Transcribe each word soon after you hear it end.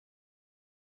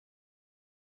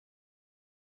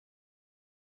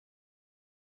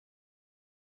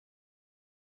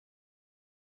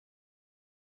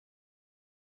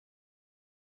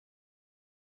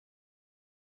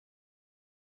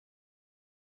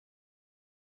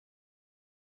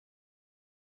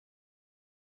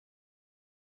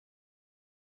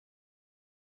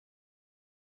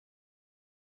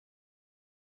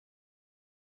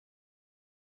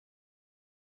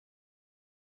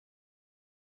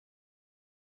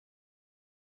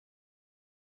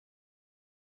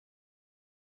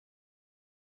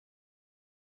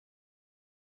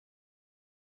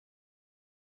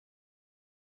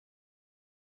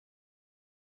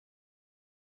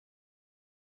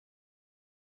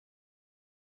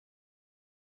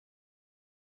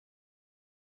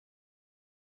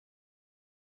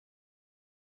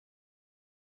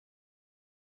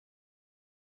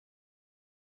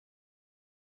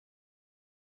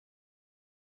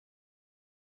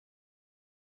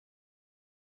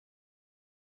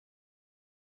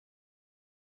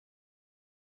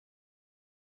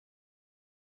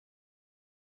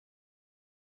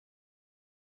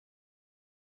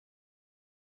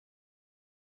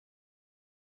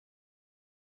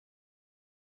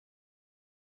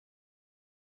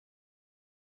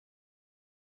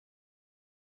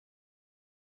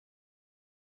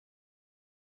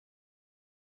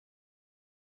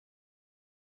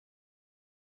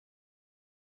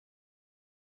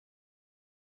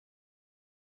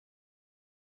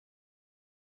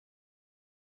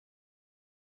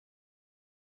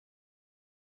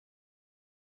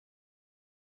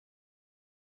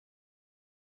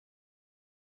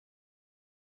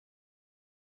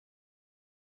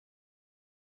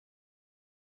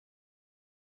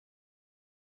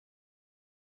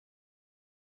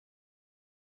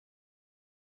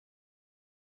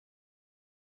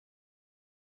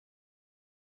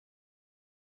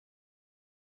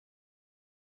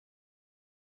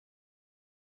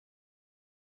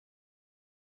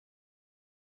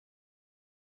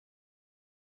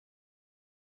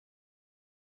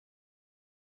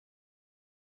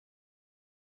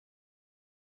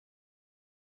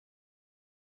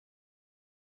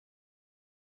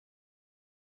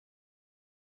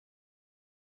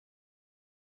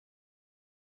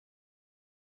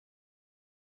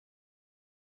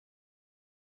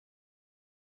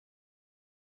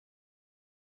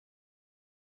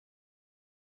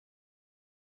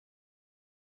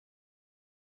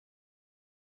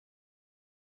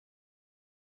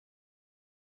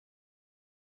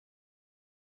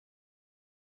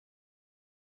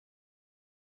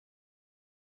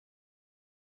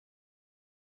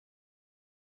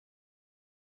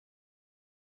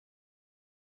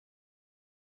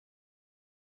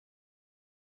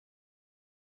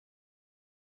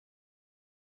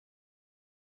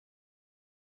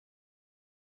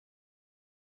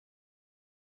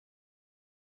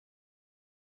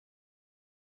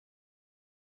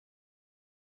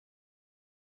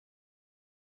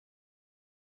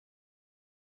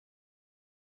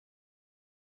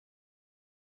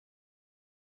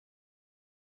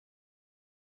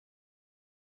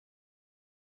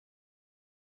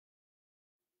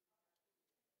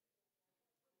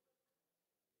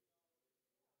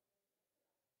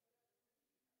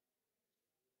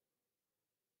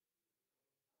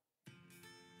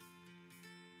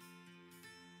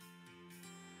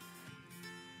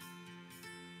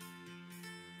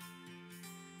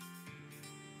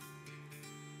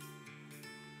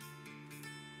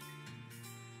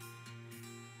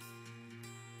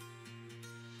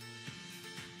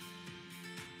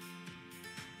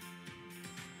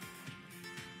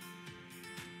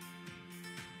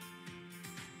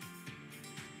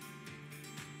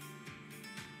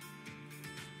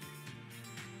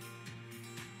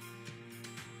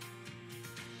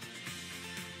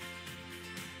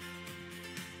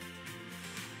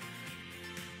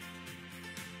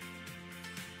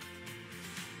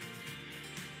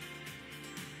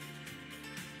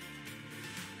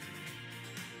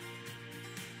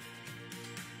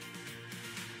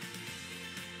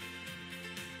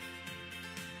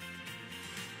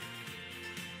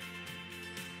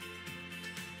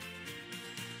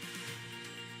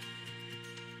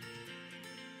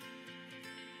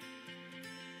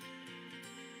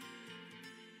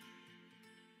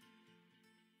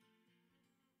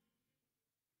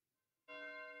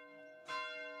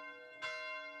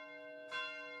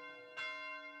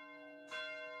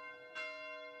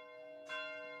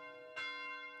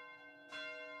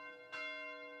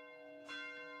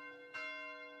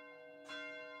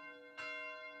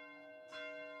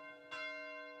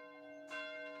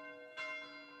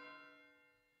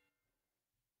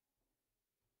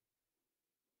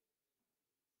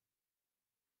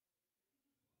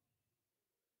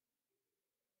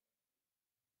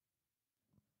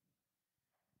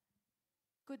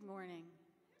Good morning,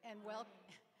 and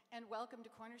welcome to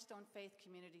Cornerstone Faith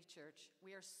Community Church.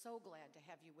 We are so glad to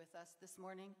have you with us this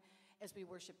morning as we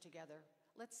worship together.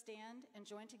 Let's stand and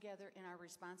join together in our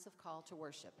responsive call to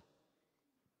worship.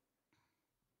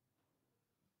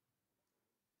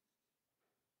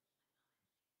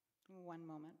 One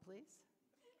moment, please.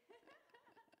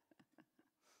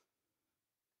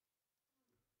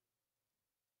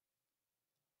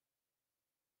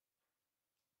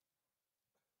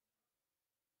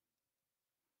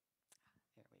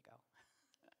 There we go.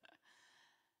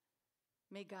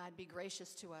 May God be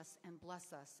gracious to us and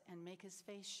bless us and make his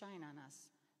face shine on us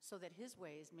so that his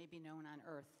ways may be known on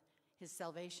earth, his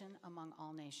salvation among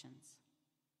all nations.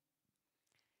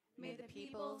 May the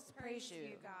peoples praise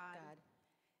you, God.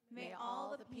 May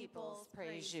all the peoples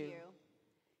praise you.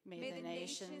 May the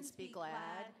nations be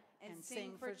glad and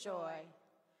sing for joy.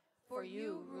 For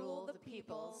you rule the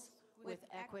peoples with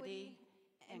equity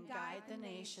and guide the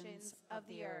nations of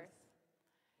the earth.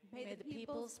 May the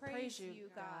peoples praise you,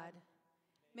 God.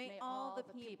 May all the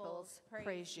peoples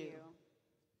praise you.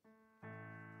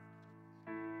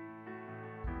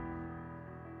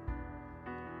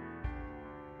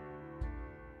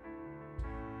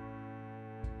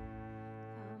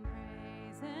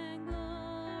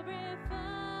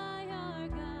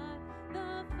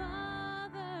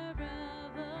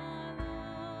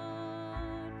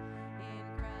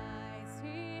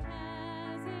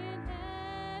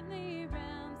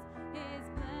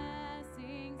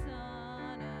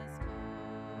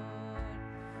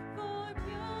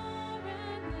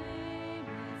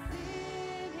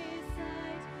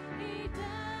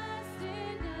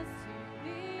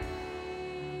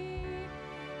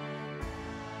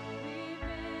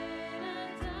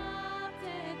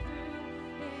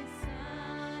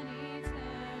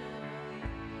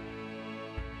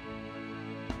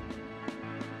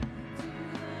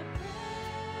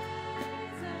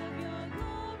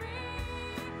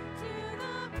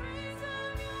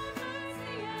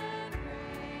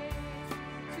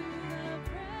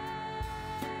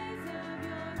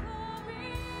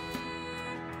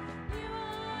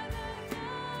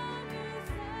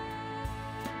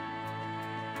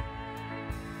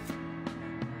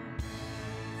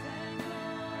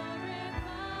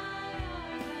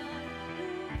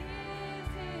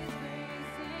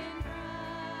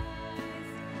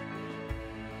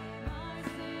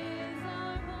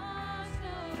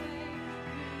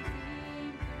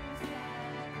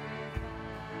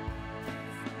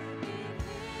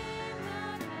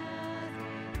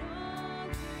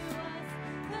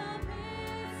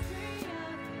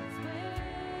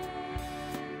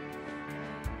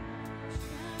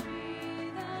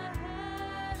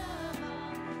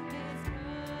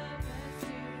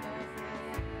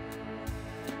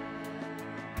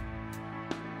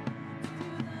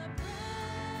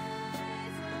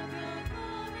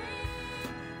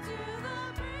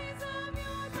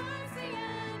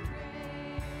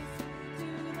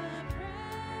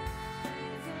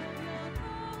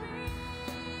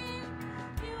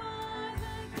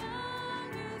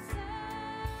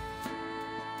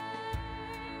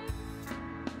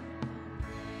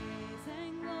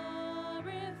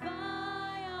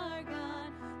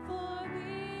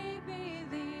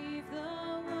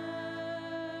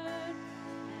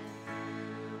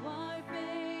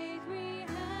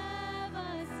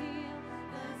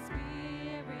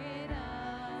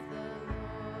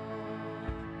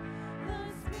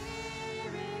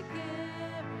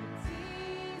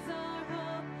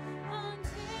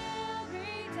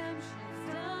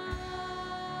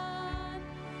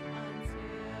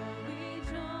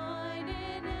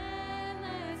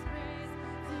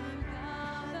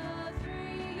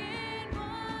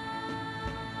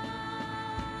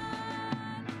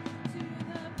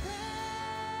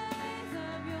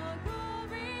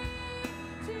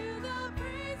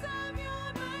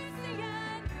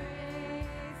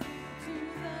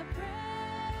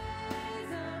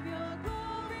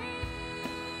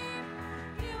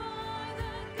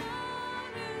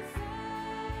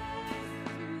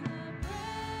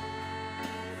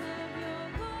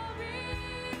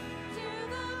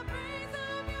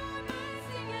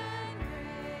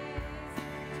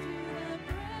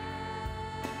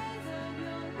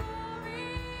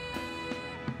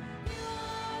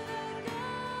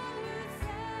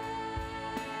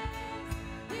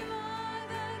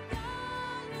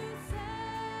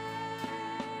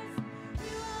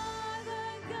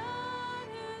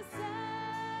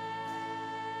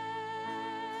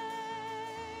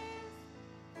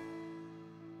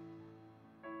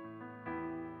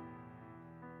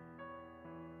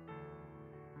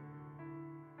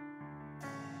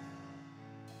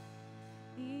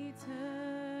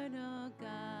 Eternal.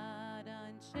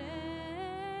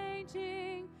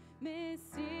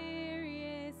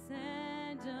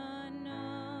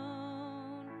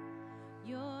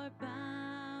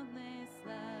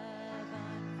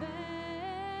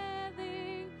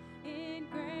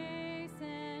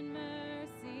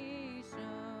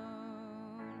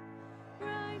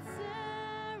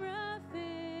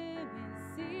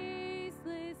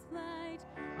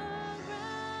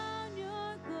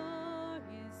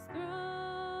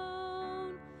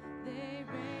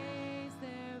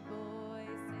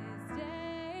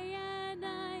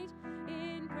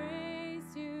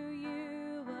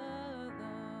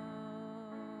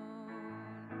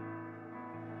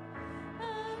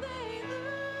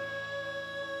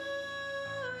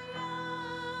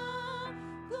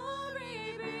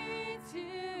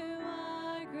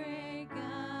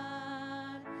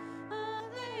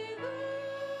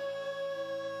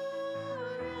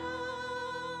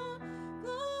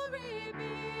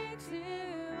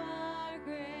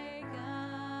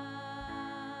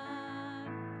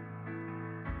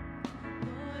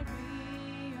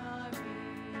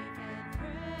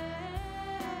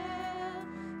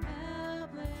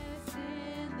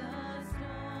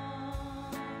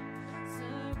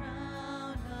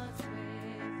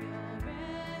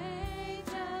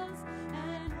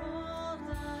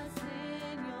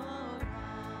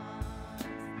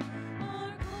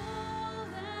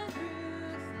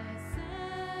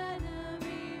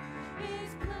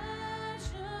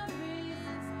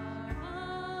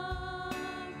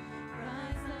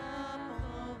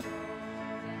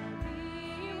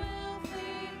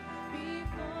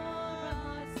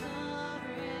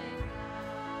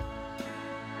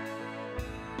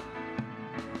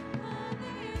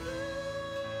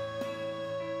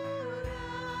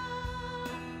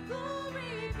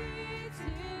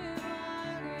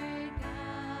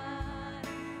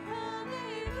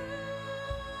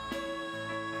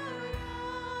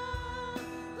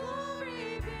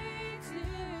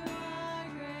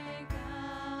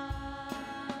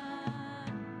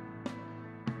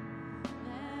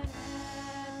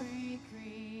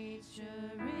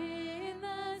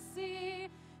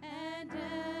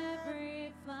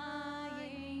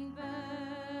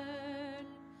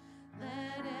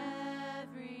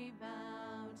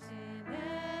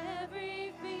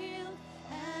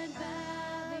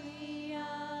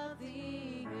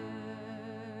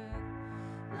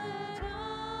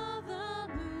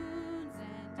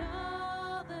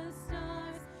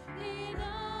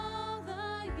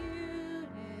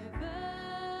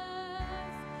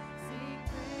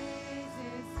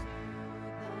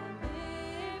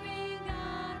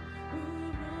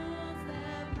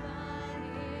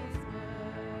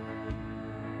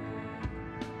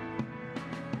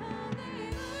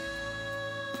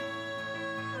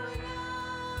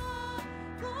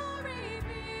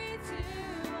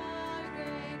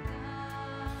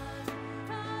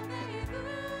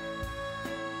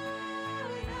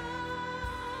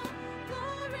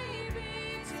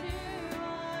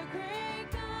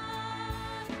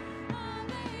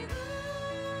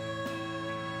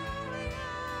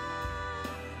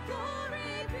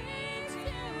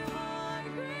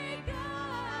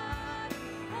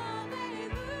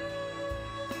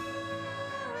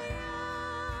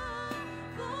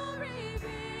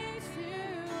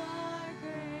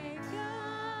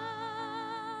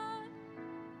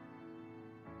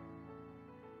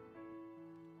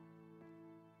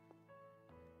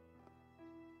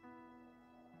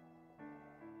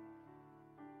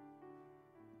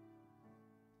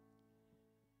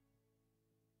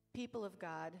 People of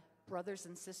God, brothers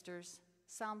and sisters,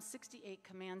 Psalm 68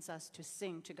 commands us to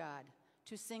sing to God,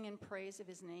 to sing in praise of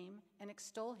his name and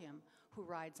extol him who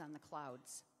rides on the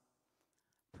clouds.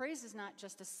 Praise is not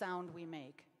just a sound we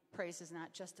make. Praise is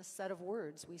not just a set of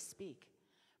words we speak.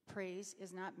 Praise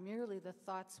is not merely the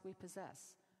thoughts we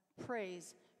possess.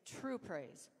 Praise, true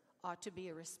praise, ought to be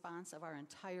a response of our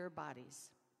entire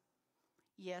bodies.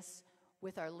 Yes,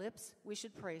 with our lips we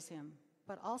should praise him,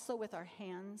 but also with our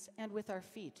hands and with our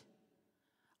feet.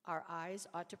 Our eyes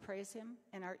ought to praise him,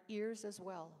 and our ears as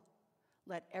well.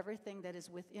 Let everything that is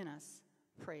within us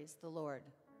praise the Lord.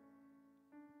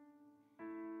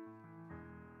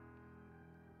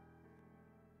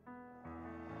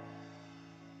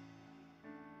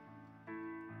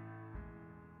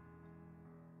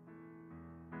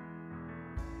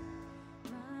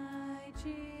 My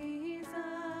Jesus,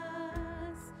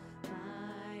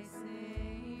 my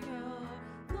Savior,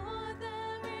 Lord,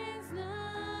 there is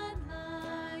none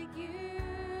like you.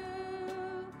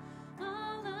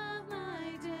 All of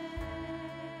my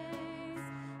days,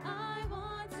 I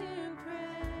want to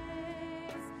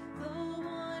praise the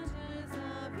wonders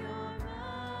of your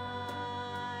mighty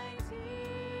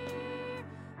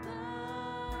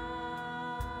love.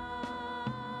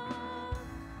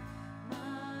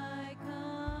 My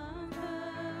comfort,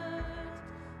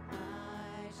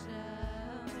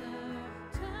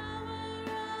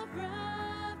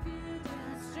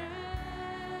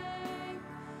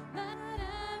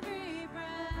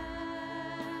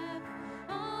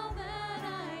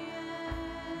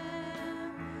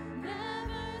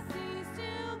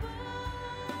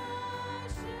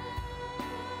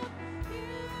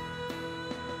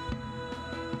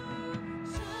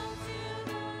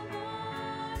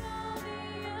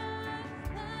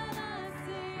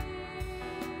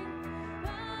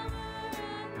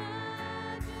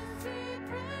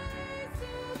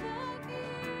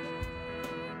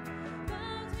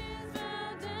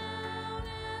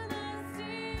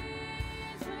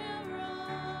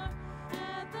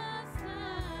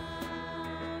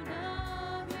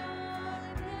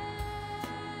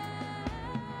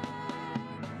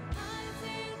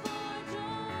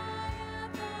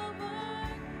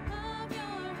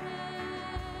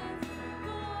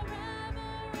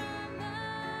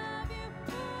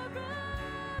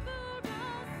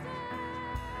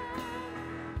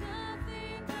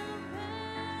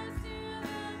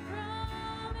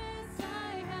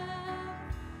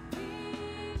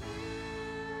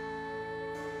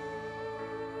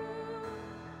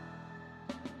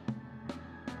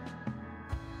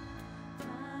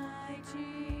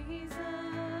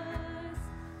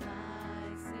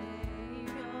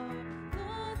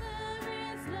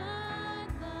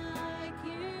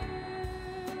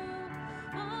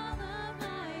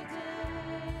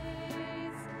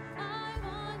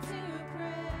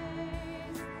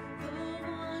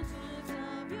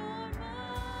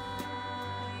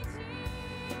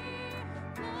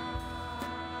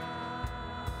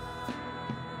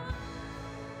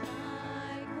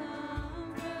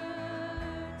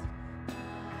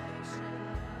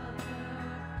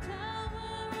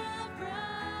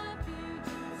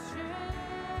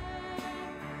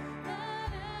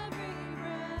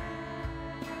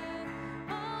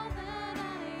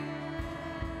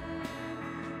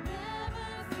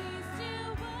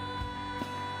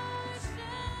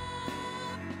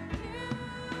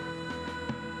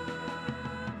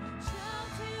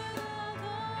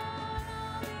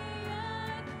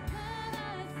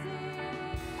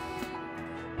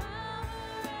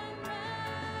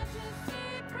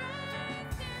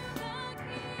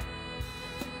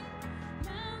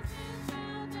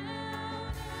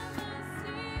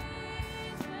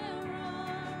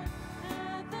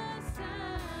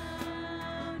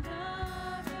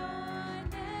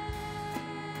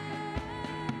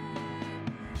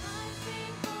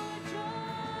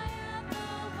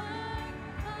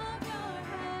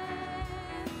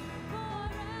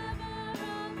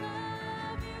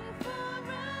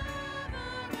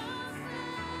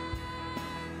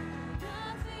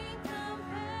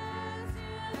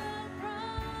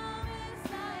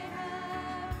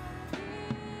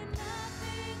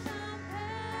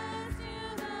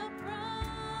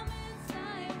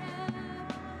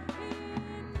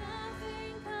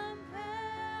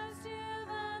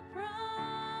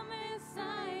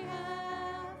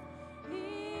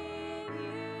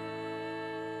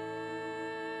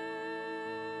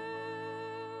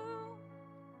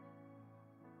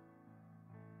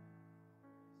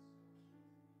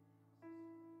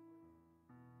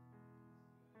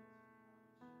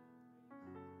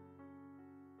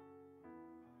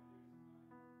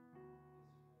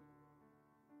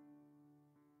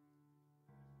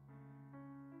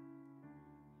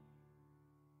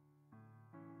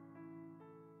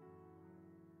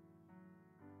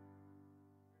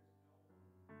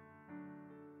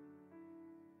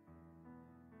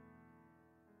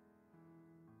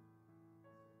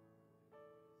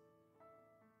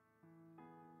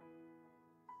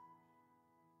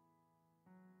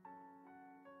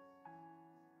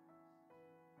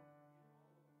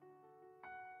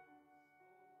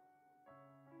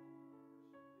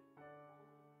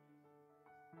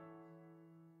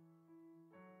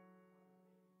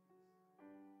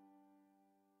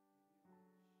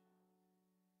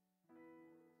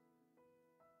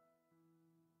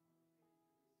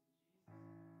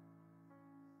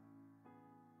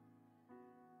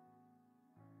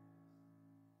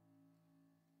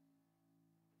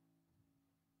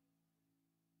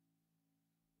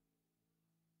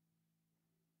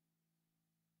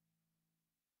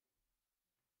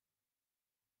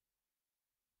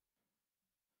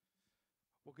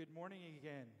 Well, good morning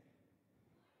again.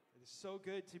 It is so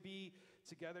good to be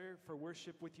together for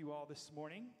worship with you all this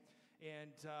morning.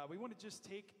 And we want to just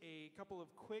take a couple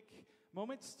of quick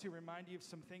moments to remind you of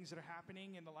some things that are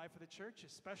happening in the life of the church,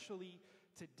 especially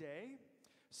today.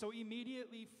 So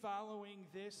immediately following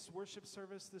this worship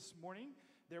service this morning,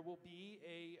 there will be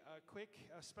a quick,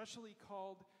 specially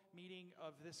called meeting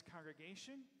of this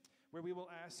congregation, where we will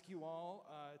ask you all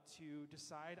to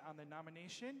decide on the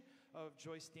nomination of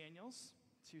Joyce Daniels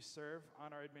to serve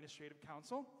on our administrative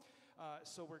council.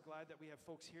 So we're glad that we have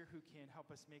folks here who can help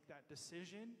us make that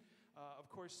decision. Of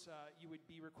course, you would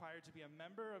be required to be a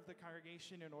member of the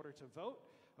congregation in order to vote,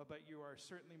 but you are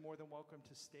certainly more than welcome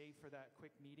to stay for that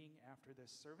quick meeting after this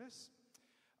service.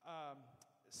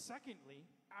 Secondly,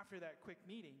 after that quick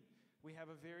meeting, we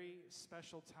have a very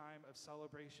special time of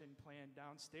celebration planned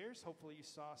downstairs. Hopefully you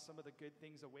saw some of the good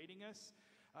things awaiting us.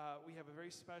 We have a very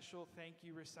special thank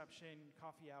you reception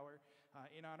coffee hour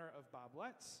in honor of Bob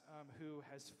Letts, who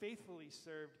has faithfully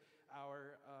served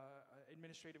our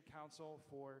administrative council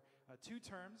for 2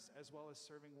 terms, as well as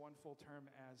serving 1 full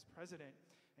term as president.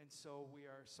 And so we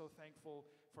are so thankful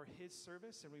for his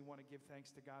service, and we want to give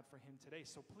thanks to God for him today.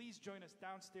 So please join us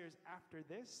downstairs after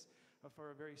this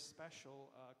for a very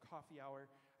special coffee hour.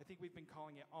 I think we've been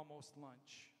calling it almost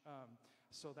lunch,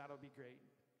 so that'll be great.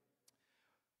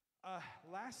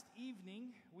 Last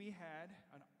evening, we had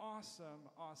an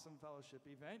awesome fellowship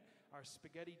event, our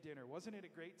spaghetti dinner. Wasn't it a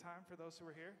great time for those who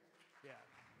were here? Yeah.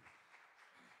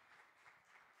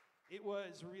 It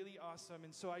was really awesome,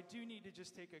 and so I do need to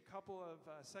just take a couple of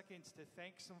seconds to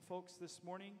thank some folks this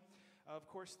morning. Of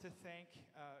course, to thank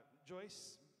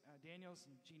Joyce Daniels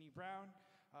and Jeannie Brown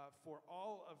for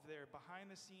all of their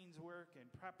behind-the-scenes work and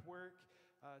prep work,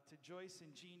 to Joyce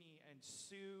and Jeannie and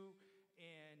Sue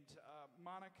and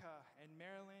Monica and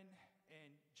Marilyn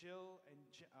and Jill and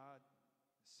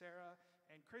Sarah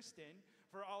and Kristen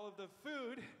for all of the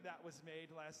food that was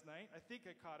made last night. I think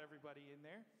I caught everybody in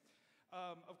there.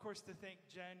 Of course, to thank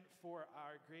Jen for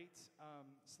our great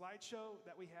slideshow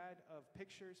that we had of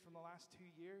pictures from the last 2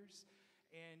 years.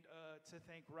 And to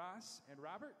thank Ross and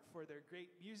Robert for their great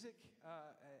music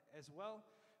as well.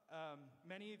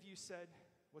 Many of you said,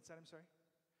 what's that, I'm sorry?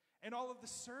 And all of the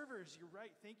servers, you're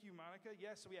right. Thank you, Monica.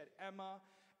 Yes, we had Emma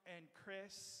and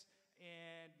Chris,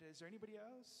 and is there anybody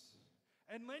else?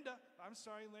 And Linda. I'm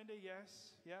sorry, Linda,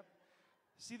 yes, yep.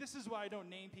 See, this is why I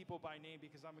don't name people by name,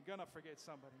 because I'm going to forget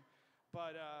somebody.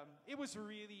 But it was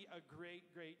really a great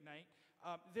night.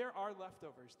 There are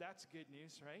leftovers. That's good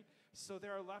news, right? So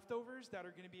there are leftovers that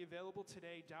are going to be available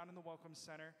today down in the Welcome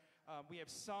Center. We have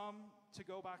some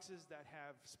to-go boxes that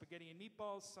have spaghetti and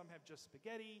meatballs. Some have just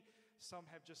spaghetti. Some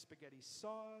have just spaghetti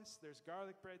sauce. There's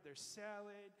garlic bread. There's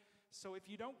salad. So if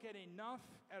you don't get enough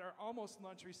at our almost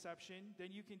lunch reception, then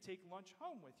you can take lunch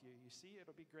home with you. You see,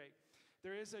 it'll be great.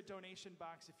 There is a donation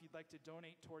box if you'd like to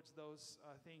donate towards those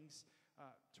things,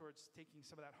 towards taking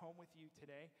some of that home with you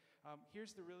today.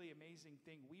 Here's the really amazing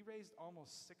thing. We raised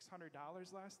almost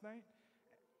 $600 last night.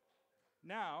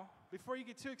 Now, before you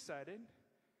get too excited,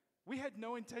 we had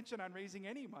no intention on raising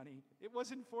any money. It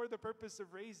wasn't for the purpose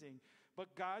of raising.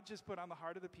 But God just put on the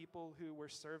heart of the people who were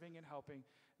serving and helping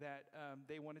that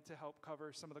they wanted to help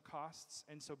cover some of the costs.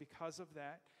 And so because of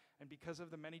that, and because of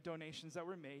the many donations that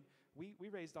were made, we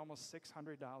raised almost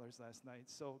 $600 last night.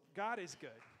 So God is good.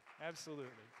 Absolutely.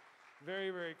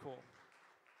 Very cool.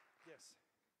 Yes.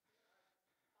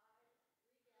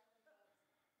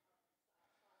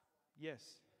 Yes.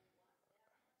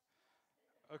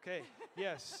 Okay.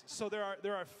 Yes. So there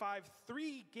are 5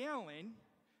 3-gallon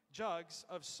jugs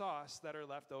of sauce that are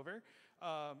left over.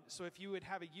 So if you would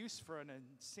have a use for an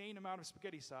insane amount of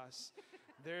spaghetti sauce,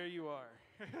 there you are.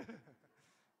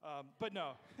 But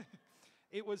no,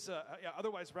 it was,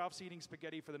 otherwise Ralph's eating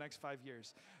spaghetti for the next 5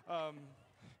 years.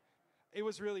 It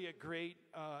was really a great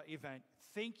event.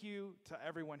 Thank you to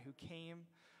everyone who came.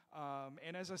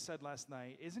 And as I said last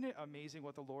night, isn't it amazing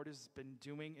what the Lord has been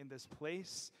doing in this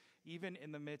place, even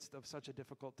in the midst of such a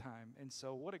difficult time? And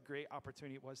so what a great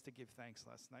opportunity it was to give thanks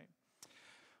last night.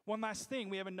 One last thing,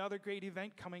 we have another great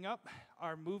event coming up.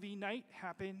 Our movie night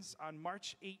happens on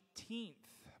March 18th.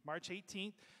 March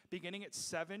 18th, beginning at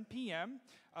 7 p.m.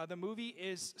 The movie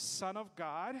is Son of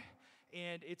God,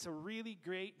 and it's a really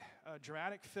great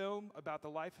dramatic film about the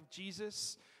life of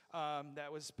Jesus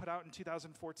that was put out in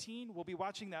 2014. We'll be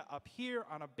watching that up here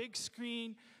on a big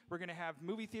screen. We're going to have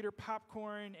movie theater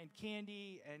popcorn and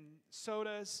candy and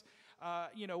sodas.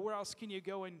 Where else can you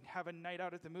go and have a night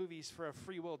out at the movies for a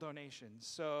free will donation?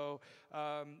 So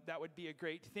that would be a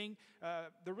great thing.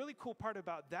 The really cool part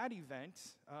about that event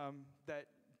that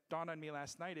dawned on me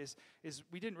last night is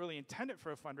we didn't really intend it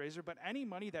for a fundraiser, but any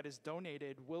money that is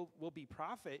donated will be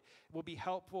profit, will be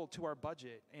helpful to our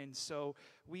budget. And so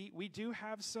we do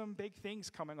have some big things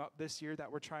coming up this year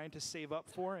that we're trying to save up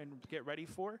for and get ready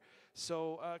for.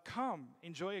 So come,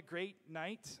 enjoy a great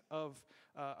night of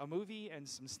a movie and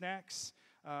some snacks,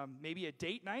 maybe a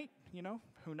date night,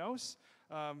 who knows?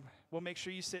 We'll make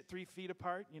sure you sit 3 feet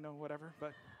apart, whatever,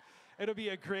 but it'll be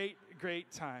a great,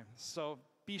 great time. So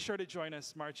be sure to join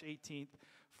us March 18th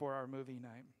for our movie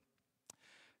night.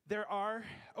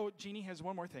 Jeannie has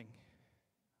one more thing.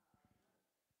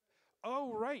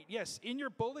 Oh, right, yes. In your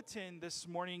bulletin this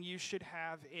morning, you should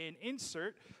have an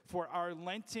insert for our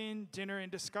Lenten dinner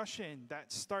and discussion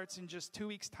that starts in just 2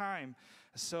 weeks' time.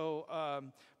 So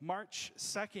March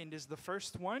 2nd is the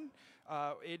first one.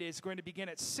 It is going to begin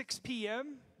at 6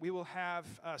 p.m. We will have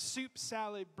soup,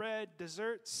 salad, bread,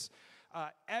 desserts.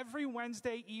 Every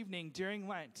Wednesday evening during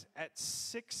Lent at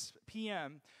 6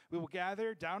 p.m., we will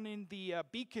gather down in the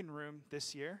Beacon Room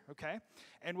this year, okay?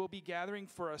 And we'll be gathering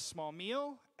for a small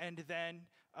meal and then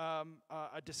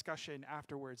a discussion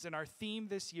afterwards. And our theme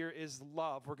this year is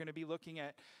love. We're going to be looking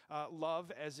at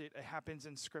love as it happens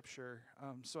in Scripture.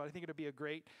 So I think it'll be a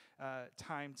great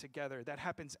time together. That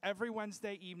happens every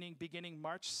Wednesday evening beginning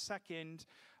March 2nd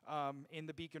in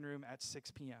the Beacon Room at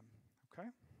 6 p.m., okay?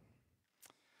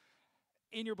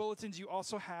 In your bulletins, you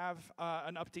also have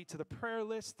an update to the prayer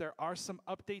list. There are some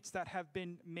updates that have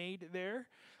been made there.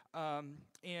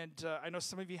 And I know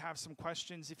some of you have some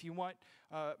questions. If you want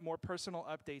more personal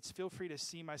updates, feel free to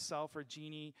see myself or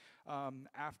Jeannie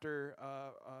after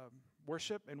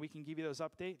worship, and we can give you those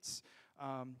updates.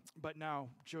 But now,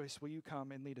 Joyce, will you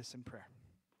come and lead us in prayer?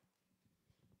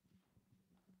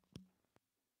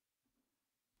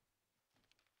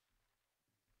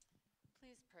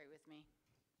 Please pray with me.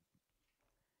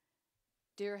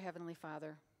 Dear Heavenly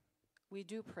Father, we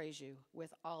do praise you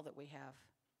with all that we have.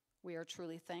 We are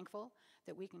truly thankful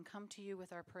that we can come to you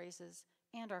with our praises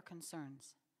and our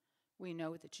concerns. We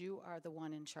know that you are the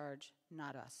one in charge,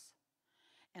 not us,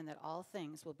 and that all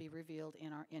things will be revealed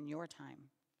in your time.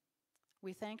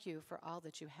 We thank you for all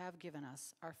that you have given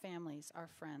us, our families, our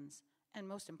friends, and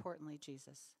most importantly,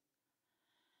 Jesus.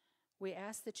 We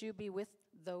ask that you be with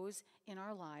those in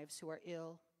our lives who are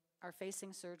ill, are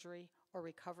facing surgery, or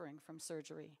recovering from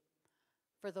surgery.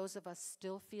 For those of us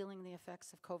still feeling the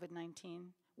effects of COVID-19,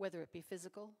 whether it be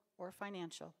physical or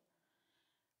financial,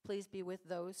 please be with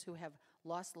those who have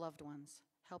lost loved ones.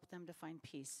 Help them to find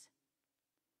peace.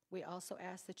 We also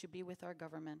ask that you be with our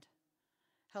government.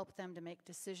 Help them to make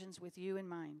decisions with you in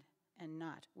mind and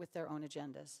not with their own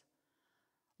agendas.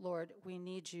 Lord, we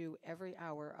need you every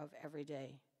hour of every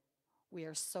day. We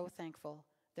are so thankful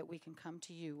that we can come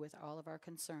to you with all of our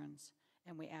concerns.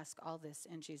 And we ask all this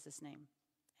in Jesus' name.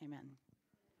 Amen.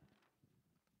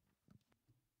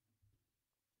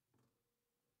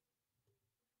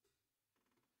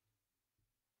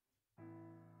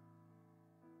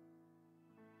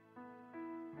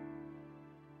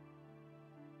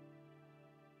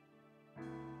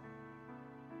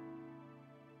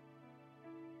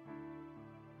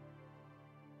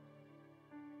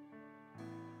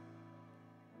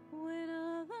 When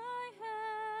all I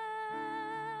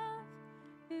have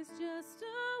is just a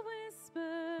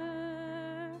whisper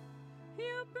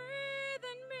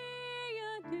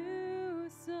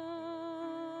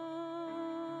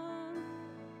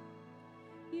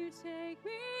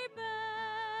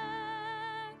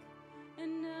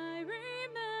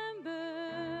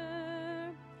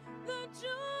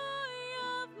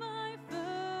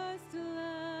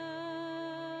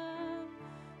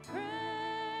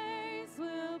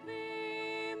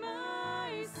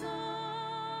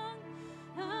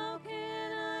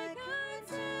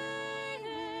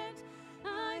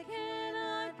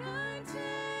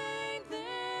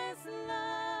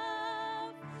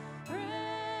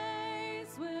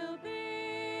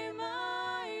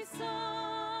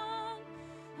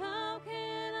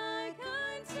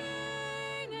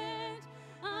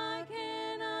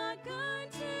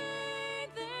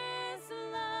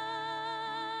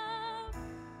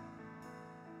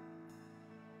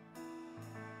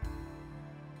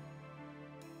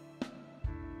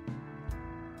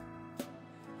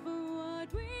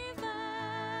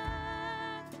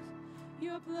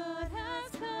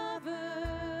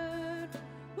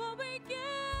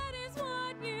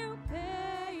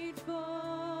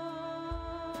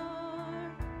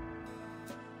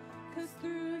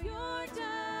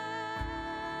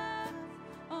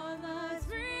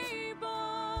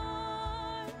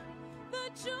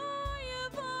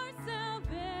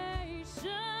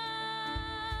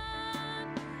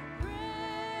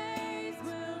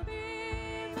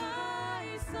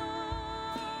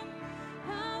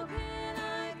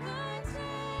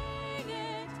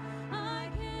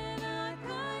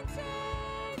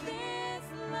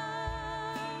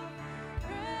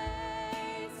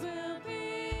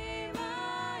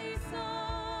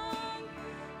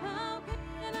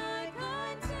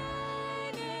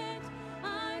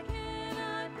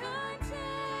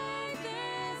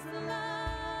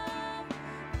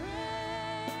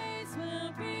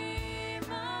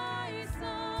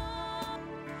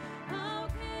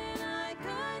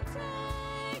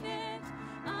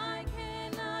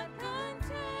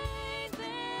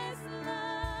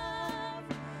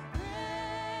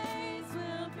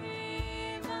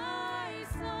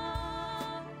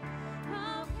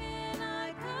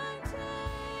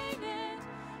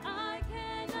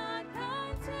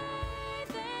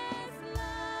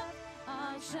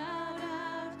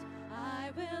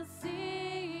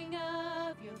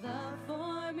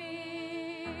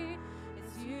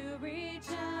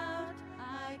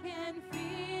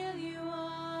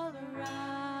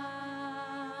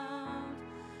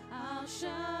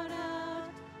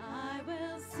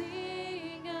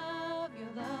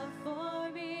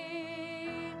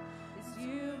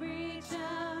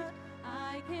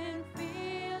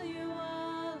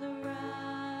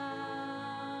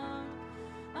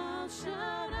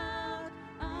shout out,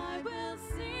 I will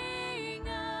sing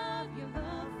of your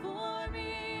love for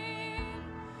me.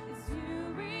 As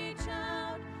you reach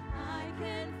out, I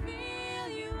can feel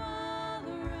you all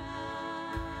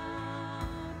around.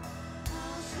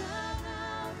 I'll shout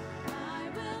out, I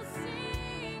will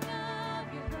sing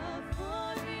of your love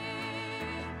for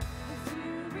me. As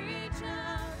you reach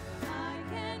out, I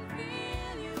can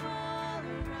feel you all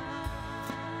around.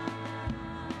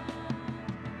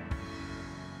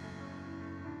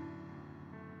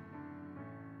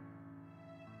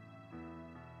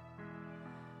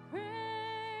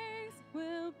 Praise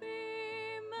will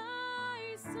be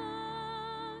my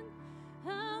song.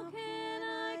 How can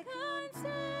I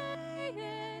contain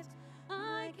it?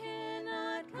 I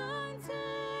cannot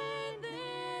contain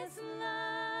this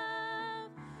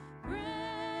love.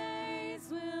 Praise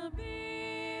will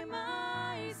be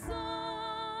my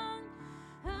song.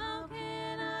 How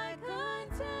can I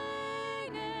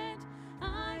contain it?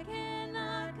 I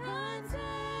cannot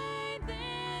contain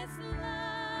this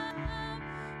love.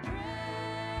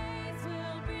 Praise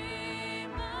will be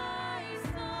my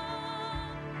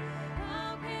song.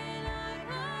 How can I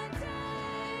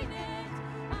contain it?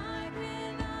 I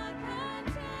cannot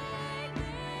contain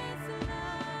this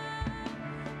love.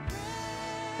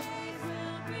 Praise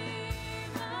will be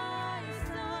my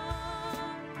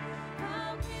song.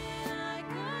 How can I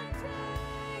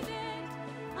contain it?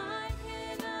 I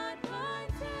cannot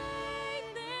contain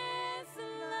this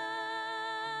love.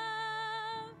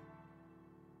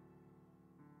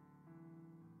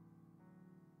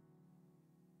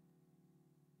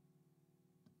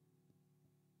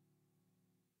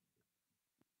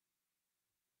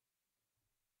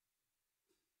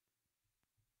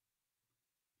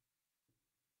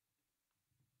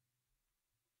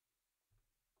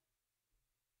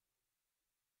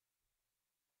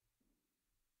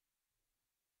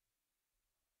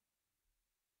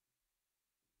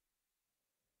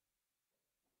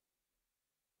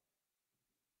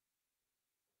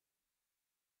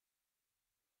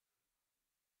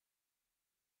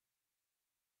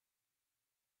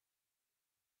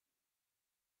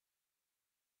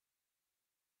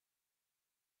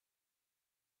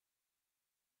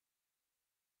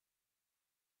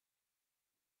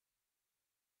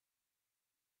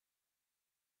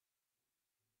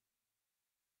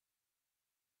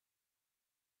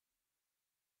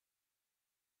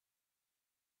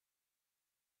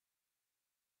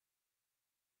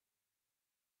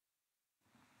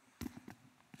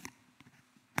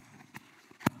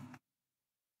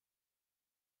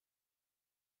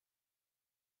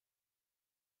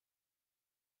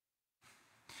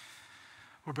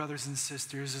 Well, brothers and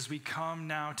sisters, as we come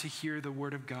now to hear the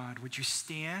word of God, would you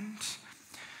stand,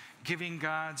 giving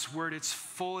God's word its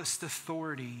fullest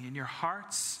authority in your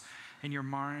hearts, in your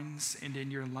minds, and in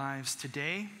your lives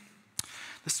today?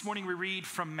 This morning we read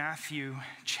from Matthew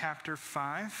chapter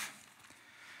 5,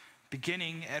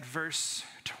 beginning at verse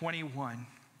 21.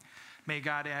 May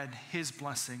God add his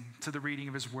blessing to the reading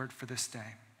of his word for this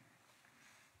day.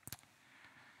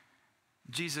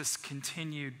 Jesus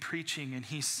continued preaching, and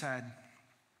he said,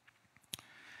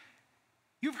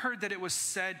 "You've heard that it was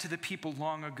said to the people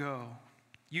long ago,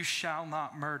 'You shall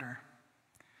not murder,'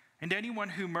 and anyone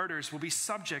who murders will be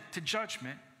subject to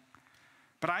judgment.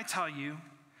 But I tell you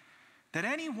that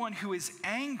anyone who is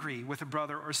angry with a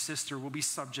brother or sister will be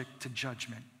subject to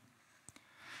judgment.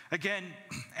 Again,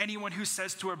 anyone who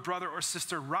says to a brother or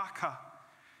sister, 'Raka,'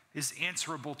 is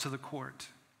answerable to the court.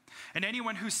 And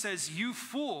anyone who says, 'You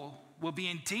fool,' will be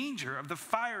in danger of the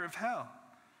fire of hell.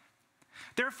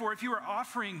 Therefore, if you are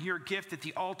offering your gift at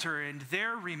the altar and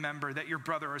there remember that your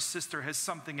brother or sister has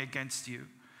something against you,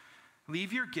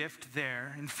 leave your gift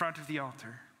there in front of the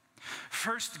altar.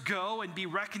 First go and be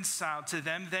reconciled to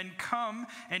them, then come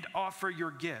and offer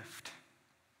your gift.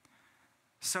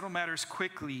 Settle matters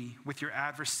quickly with your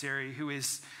adversary who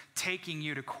is taking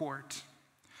you to court.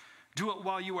 Do it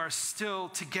while you are still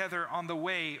together on the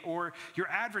way, or your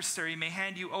adversary may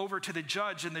hand you over to the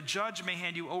judge, and the judge may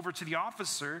hand you over to the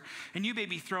officer, and you may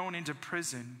be thrown into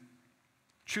prison.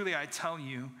 Truly, I tell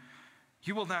you,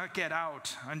 you will not get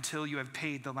out until you have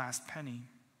paid the last penny.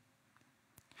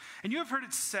 And you have heard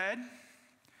it said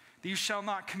that you shall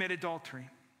not commit adultery.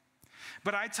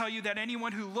 But I tell you that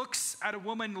anyone who looks at a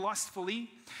woman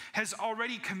lustfully has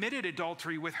already committed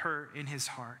adultery with her in his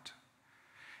heart.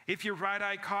 If your right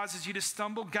eye causes you to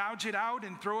stumble, gouge it out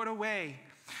and throw it away.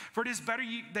 For it is better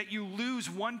that you lose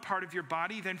one part of your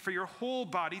body than for your whole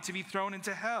body to be thrown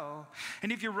into hell.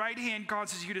 And if your right hand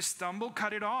causes you to stumble,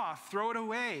 cut it off, throw it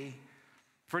away.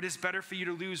 For it is better for you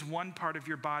to lose one part of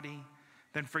your body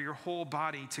than for your whole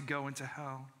body to go into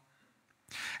hell.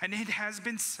 And it has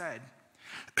been said,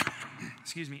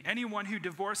 excuse me, anyone who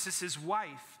divorces his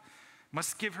wife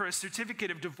must give her a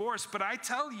certificate of divorce. But I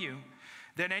tell you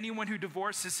that anyone who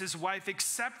divorces his wife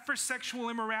except for sexual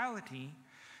immorality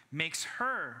makes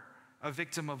her a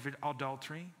victim of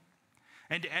adultery.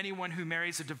 And anyone who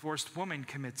marries a divorced woman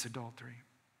commits adultery.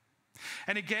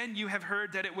 And again, you have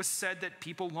heard that it was said that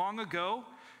people long ago,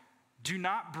 do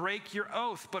not break your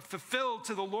oath, but fulfill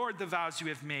to the Lord the vows you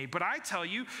have made. But I tell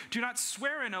you, do not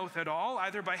swear an oath at all,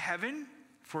 either by heaven,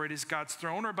 for it is God's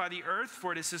throne, or by the earth,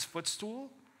 for it is his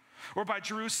footstool, or by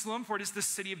Jerusalem, for it is the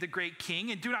city of the great king.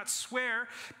 And do not swear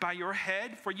by your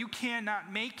head, for you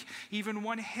cannot make even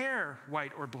one hair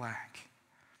white or black.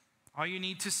 All you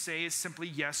need to say is simply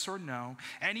yes or no.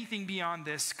 Anything beyond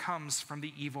this comes from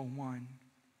the evil one.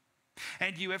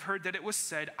 And you have heard that it was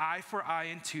said, eye for eye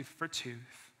and tooth for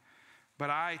tooth. But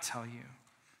I tell you,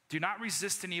 do not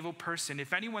resist an evil person.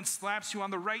 If anyone slaps you on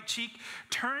the right cheek,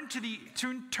 turn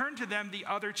to them the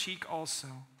other cheek also.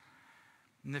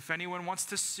 And if anyone wants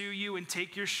to sue you and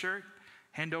take your shirt,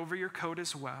 hand over your coat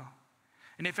as well.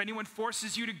 And if anyone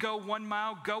forces you to go 1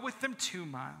 mile, go with them 2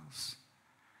 miles.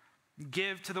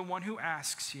 Give to the one who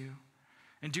asks you,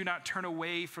 and do not turn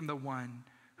away from the one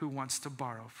who wants to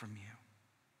borrow from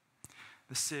you.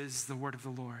 This is the word of the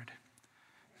Lord.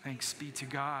 Thanks be to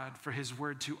God for his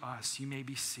word to us. You may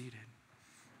be seated.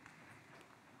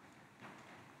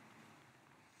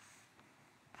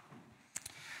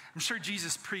 I'm sure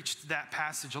Jesus preached that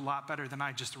passage a lot better than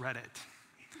I just read it.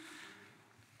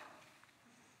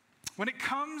 When it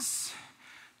comes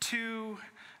to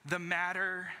the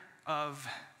matter of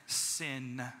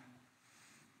sin,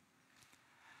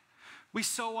 we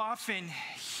so often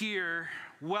hear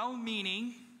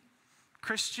well-meaning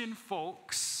Christian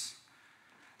folks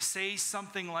say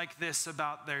something like this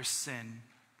about their sin.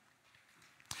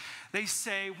 They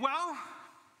say, well,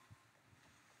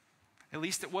 at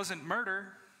least it wasn't murder.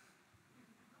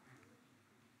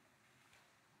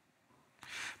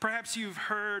 Perhaps you've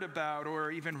heard about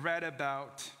or even read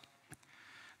about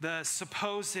the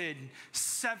supposed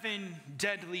 7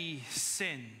 deadly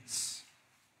sins.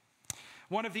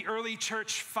 One of the early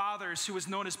church fathers, who was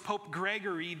known as Pope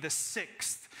Gregory VI,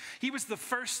 he was the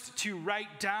first to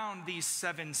write down these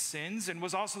 7 sins and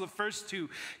was also the first to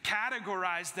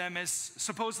categorize them as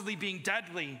supposedly being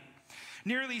deadly.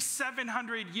 Nearly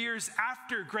 700 years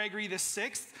after Gregory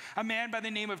VI, a man by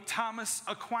the name of Thomas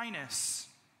Aquinas,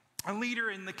 a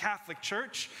leader in the Catholic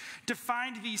Church,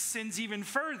 defined these sins even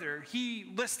further.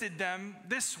 He listed them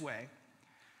this way,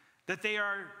 that they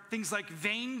are things like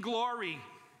vainglory.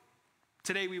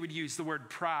 Today we would use the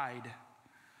word pride.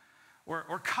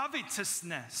 Or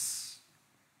covetousness.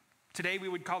 Today we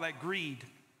would call that greed.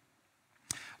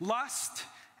 Lust,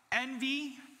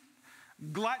 envy,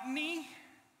 gluttony,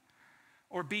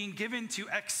 or being given to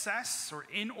excess or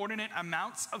inordinate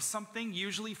amounts of something,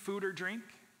 usually food or drink.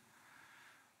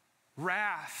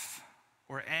 Wrath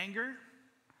or anger.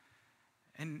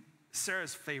 And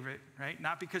Sarah's favorite, right?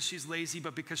 Not because she's lazy,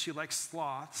 but because she likes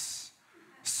sloths.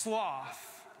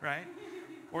 Sloth, right?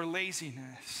 Or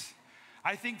laziness.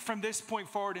 I think from this point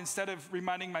forward, instead of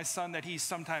reminding my son that he's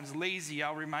sometimes lazy,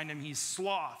 I'll remind him he's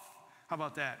sloth. How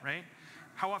about that, right?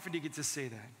 How often do you get to say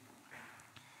that?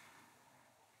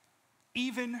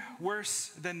 Even worse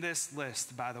than this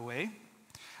list, by the way,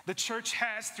 the church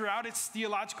has throughout its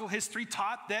theological history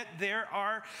taught that there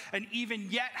are an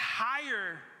even yet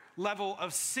higher level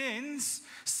of sins,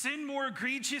 sin more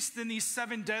egregious than these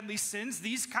 7 deadly sins.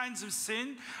 These kinds of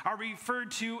sin are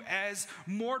referred to as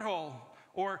mortal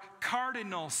or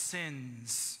cardinal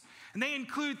sins. And they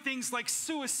include things like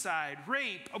suicide,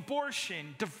 rape,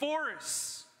 abortion,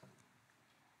 divorce.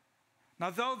 Now,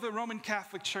 though the Roman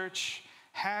Catholic Church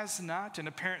has not and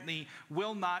apparently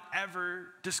will not ever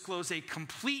disclose a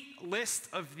complete list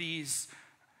of these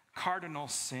cardinal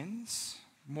sins,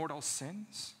 mortal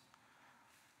sins,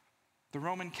 the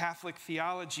Roman Catholic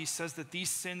theology says that these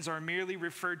sins are merely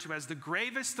referred to as the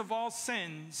gravest of all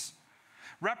sins,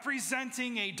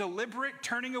 representing a deliberate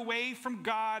turning away from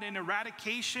God and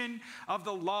eradication of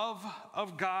the love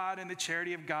of God and the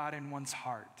charity of God in one's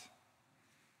heart.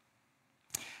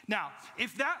 Now,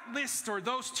 if that list or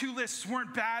those 2 lists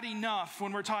weren't bad enough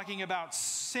when we're talking about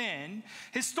sin,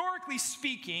 historically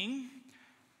speaking,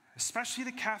 especially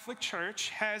the Catholic Church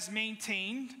has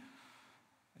maintained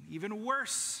an even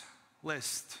worse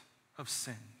list of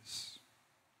sins.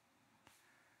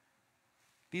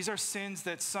 These are sins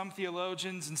that some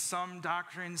theologians and some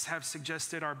doctrines have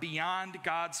suggested are beyond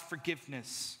God's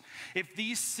forgiveness. If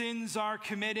these sins are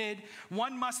committed,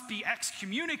 one must be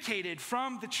excommunicated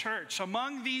from the church.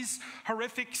 Among these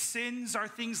horrific sins are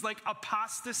things like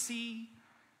apostasy,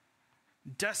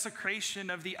 desecration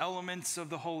of the elements of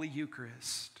the Holy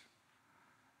Eucharist.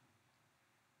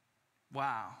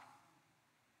 Wow.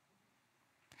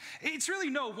 It's really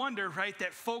no wonder, right,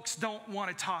 that folks don't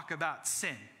want to talk about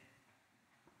sin.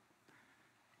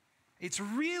 It's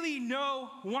really no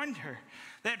wonder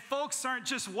that folks aren't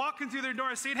just walking through their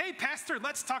door saying, hey, pastor,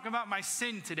 let's talk about my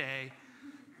sin today.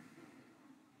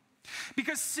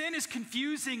 Because sin is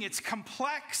confusing, it's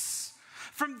complex.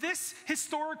 From this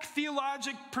historic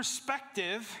theologic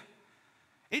perspective,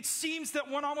 it seems that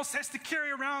one almost has to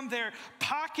carry around their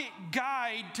pocket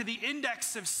guide to the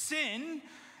index of sin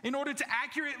in order to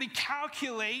accurately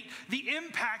calculate the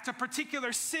impact a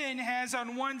particular sin has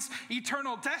on one's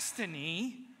eternal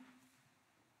destiny.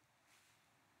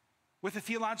 With a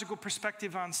theological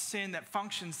perspective on sin that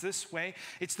functions this way,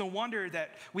 it's no wonder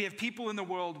that we have people in the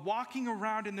world walking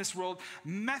around in this world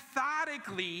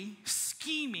methodically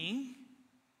scheming,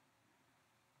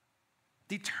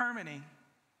 determining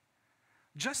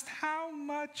just how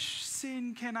much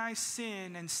sin can I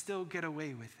sin and still get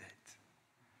away with it.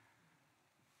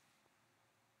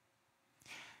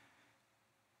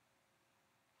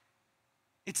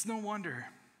 It's no wonder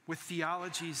with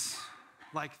theologies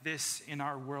like this in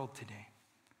our world today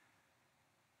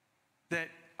that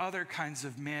other kinds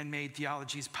of man-made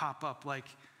theologies pop up, like,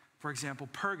 for example,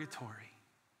 purgatory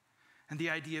and the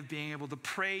idea of being able to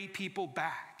pray people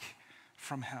back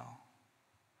from hell.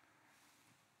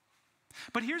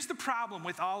 But here's the problem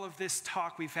with all of this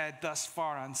talk we've had thus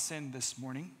far on sin this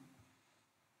morning.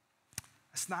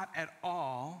 It's not at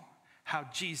all how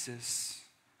Jesus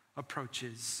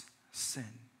approaches sin.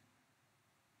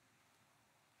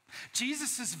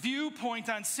 Jesus' viewpoint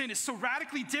on sin is so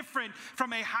radically different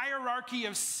from a hierarchy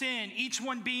of sin, each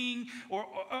one being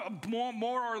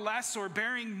more or less or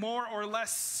bearing more or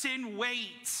less sin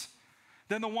weight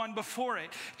than the one before it.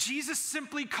 Jesus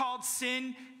simply called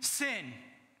sin, sin.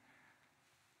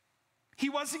 He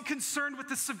wasn't concerned with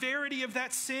the severity of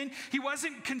that sin. He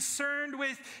wasn't concerned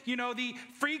with, the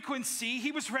frequency.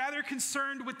 He was rather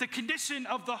concerned with the condition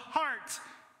of the heart.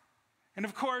 And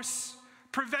of course,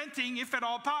 preventing, if at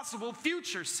all possible,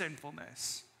 future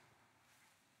sinfulness.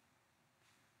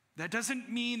 That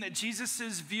doesn't mean that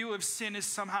Jesus' view of sin is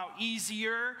somehow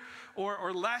easier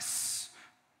or less.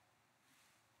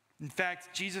 In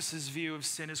fact, Jesus' view of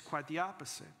sin is quite the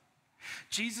opposite.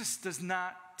 Jesus does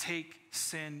not take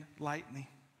sin lightly,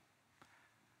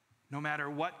 no matter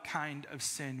what kind of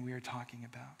sin we are talking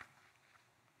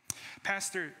about.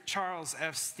 Pastor Charles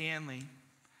F. Stanley,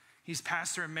 he's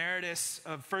pastor emeritus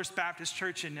of First Baptist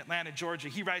Church in Atlanta, Georgia.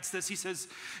 He writes this. He says,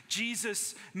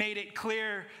 Jesus made it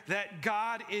clear that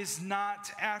God is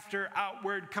not after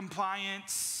outward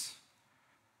compliance,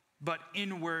 but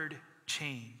inward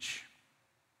change.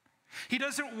 He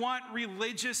doesn't want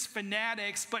religious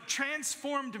fanatics, but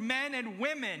transformed men and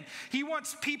women. He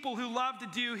wants people who love to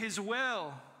do his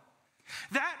will.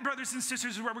 That, brothers and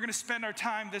sisters, is where we're going to spend our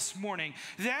time this morning.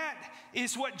 That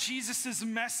is what Jesus'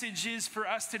 message is for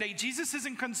us today. Jesus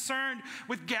isn't concerned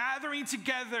with gathering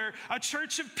together a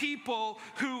church of people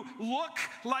who look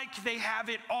like they have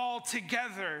it all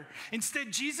together.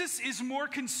 Instead, Jesus is more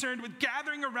concerned with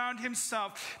gathering around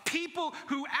himself people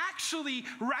who actually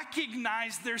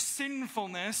recognize their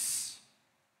sinfulness,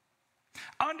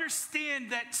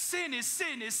 understand that sin is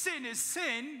sin is sin is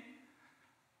sin,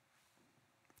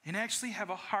 and actually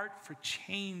have a heart for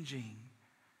changing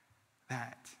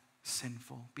that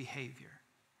sinful behavior.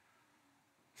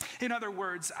 In other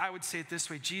words, I would say it this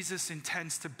way: Jesus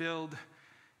intends to build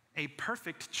a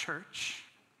perfect church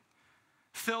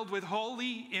filled with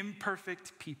holy,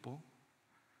 imperfect people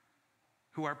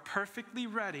who are perfectly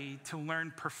ready to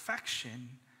learn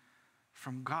perfection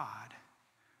from God,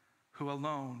 who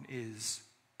alone is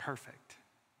perfect.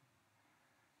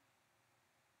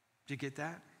 Did you get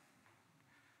that?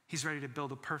 He's ready to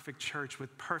build a perfect church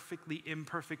with perfectly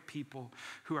imperfect people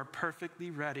who are perfectly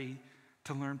ready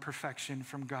to learn perfection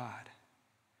from God.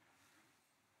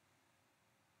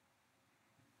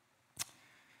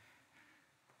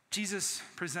 Jesus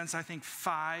presents, I think,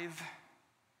 5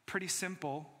 pretty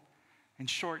simple and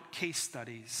short case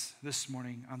studies this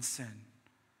morning on sin.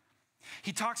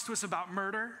 He talks to us about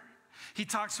murder. He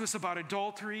talks to us about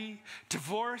adultery,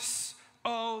 divorce,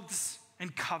 oaths,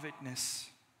 and covetousness.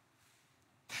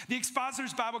 The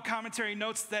Expositor's Bible Commentary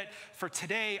notes that for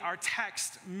today, our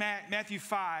text, Matthew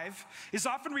 5, is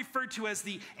often referred to as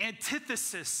the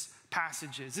antithesis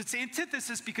passages. It's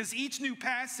antithesis because each new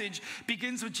passage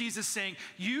begins with Jesus saying,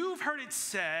 "You've heard it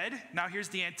said," now here's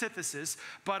the antithesis,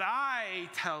 "but I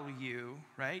tell you,"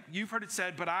 right? You've heard it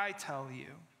said, but I tell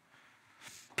you.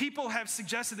 People have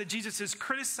suggested that Jesus is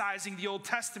criticizing the Old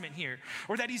Testament here,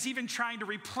 or that he's even trying to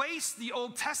replace the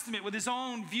Old Testament with his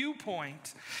own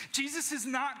viewpoint. Jesus is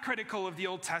not critical of the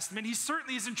Old Testament. He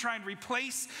certainly isn't trying to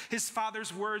replace his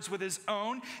Father's words with his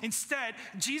own. Instead,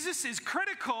 Jesus is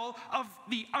critical of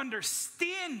the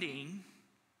understanding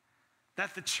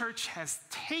that the church has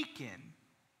taken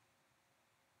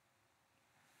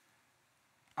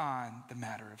on the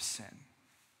matter of sin.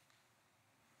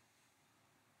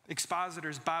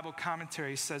 Expositor's Bible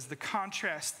commentary says the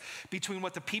contrast between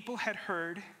what the people had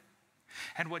heard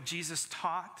and what Jesus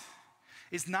taught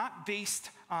is not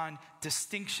based on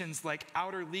distinctions like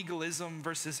outer legalism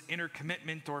versus inner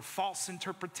commitment or false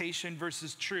interpretation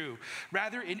versus true.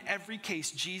 Rather, in every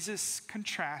case, Jesus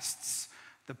contrasts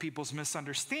the people's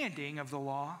misunderstanding of the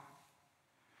law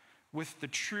with the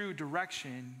true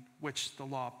direction which the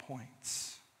law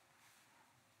points.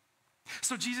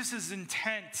 So Jesus'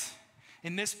 intent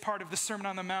in this part of the Sermon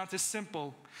on the Mount is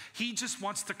simple. He just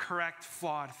wants to correct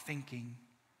flawed thinking.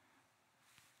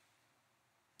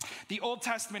 The Old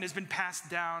Testament has been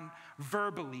passed down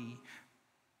verbally.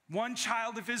 One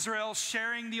child of Israel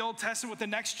sharing the Old Testament with the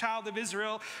next child of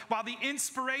Israel, while the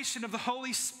inspiration of the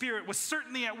Holy Spirit was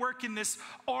certainly at work in this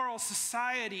oral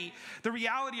society, the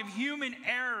reality of human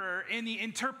error in the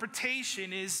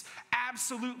interpretation is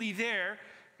absolutely there.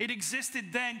 It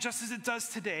existed then just as it does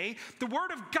today. The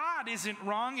Word of God isn't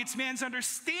wrong. It's man's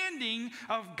understanding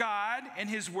of God and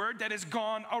his Word that has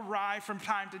gone awry from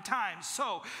time to time.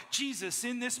 So Jesus,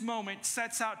 in this moment,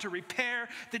 sets out to repair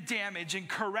the damage and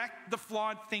correct the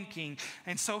flawed thinking.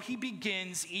 And so he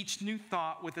begins each new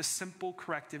thought with a simple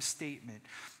corrective statement.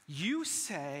 You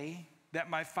say that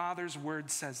my Father's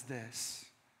Word says this.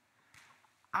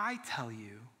 I tell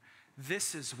you,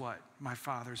 this is what my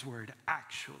Father's Word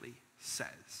actually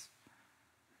says.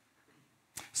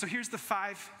 So here's the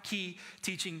 5 key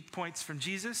teaching points from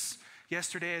Jesus.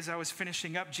 Yesterday, as I was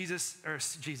finishing up, Sarah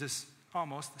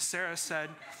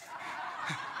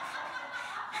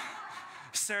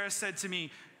said to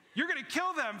me, "You're going to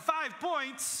kill them, 5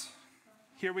 points."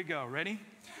 Here we go, ready?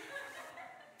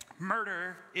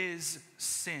 Murder is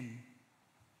sin,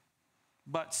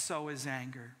 but so is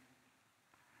anger.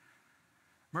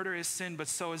 Murder is sin, but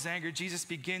so is anger. Jesus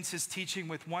begins his teaching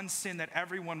with one sin that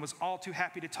everyone was all too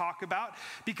happy to talk about.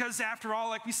 Because after all,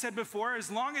 like we said before, as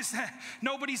long as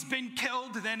nobody's been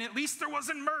killed, then at least there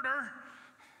wasn't murder. Have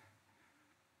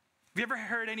you ever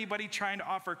heard anybody trying to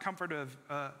offer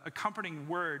a comforting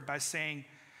word by saying,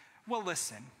 well,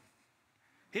 listen,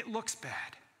 it looks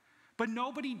bad, but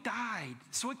nobody died,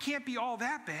 so it can't be all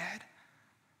that bad?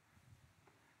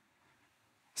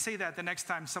 Say that the next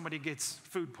time somebody gets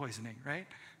food poisoning, right?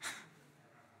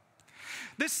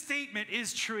 This statement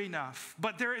is true enough,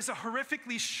 but there is a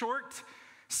horrifically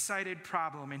short-sighted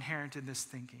problem inherent in this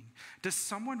thinking. Does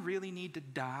someone really need to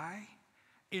die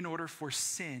in order for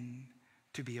sin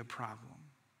to be a problem?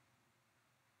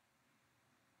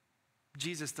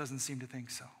 Jesus doesn't seem to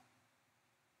think so.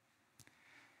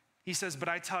 He says, but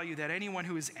I tell you that anyone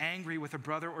who is angry with a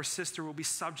brother or sister will be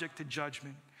subject to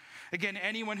judgment. Again,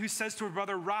 anyone who says to a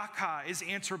brother, Raka, is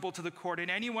answerable to the court. And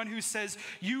anyone who says,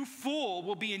 you fool,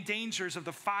 will be in dangers of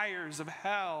the fires of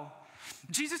hell.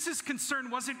 Jesus' concern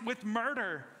wasn't with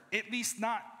murder, at least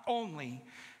not only.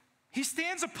 He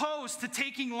stands opposed to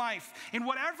taking life in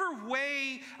whatever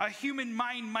way a human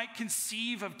mind might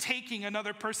conceive of taking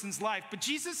another person's life. But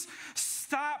Jesus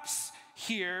stops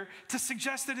here to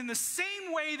suggest that in the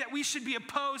same way that we should be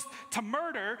opposed to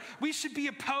murder, we should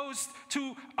be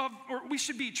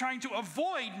trying to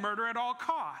avoid murder at all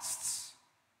costs.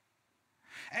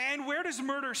 And where does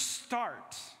murder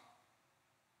start?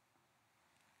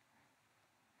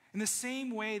 In the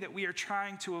same way that we are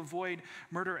trying to avoid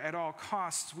murder at all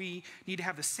costs, we need to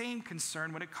have the same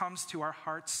concern when it comes to our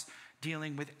hearts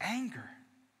dealing with anger.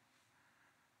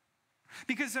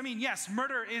 Because, yes,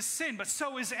 murder is sin, but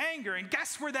so is anger. And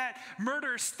guess where that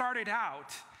murder started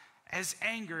out? As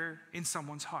anger in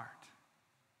someone's heart.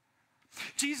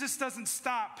 Jesus doesn't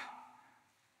stop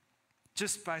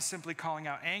just by simply calling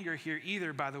out anger here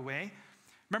either, by the way.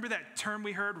 Remember that term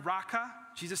we heard, Raka?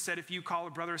 Jesus said if you call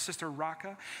a brother or sister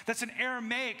Raka, that's an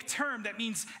Aramaic term that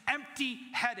means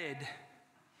empty-headed.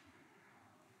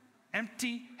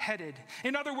 Empty-headed.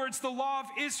 In other words, the law of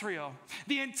Israel,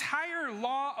 the entire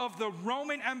law of the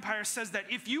Roman Empire says that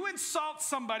if you insult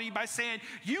somebody by saying,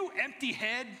 you empty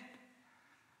head,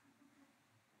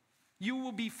 you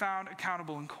will be found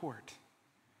accountable in court.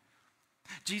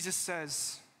 Jesus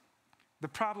says the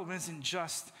problem isn't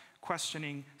just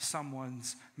questioning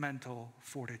someone's mental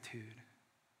fortitude,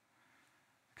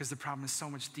 because the problem is so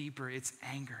much deeper. It's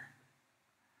anger.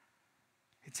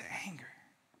 It's anger.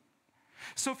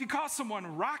 So if you call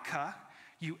someone raka,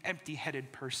 you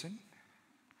empty-headed person,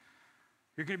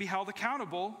 you're going to be held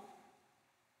accountable.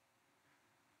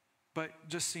 But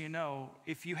just so you know,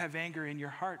 if you have anger in your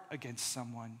heart against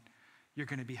someone, you're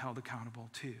going to be held accountable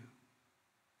too.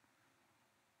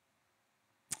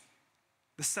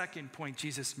 The second point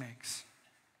Jesus makes: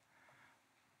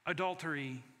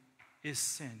 adultery is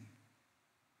sin,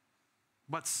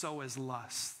 but so is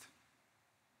lust.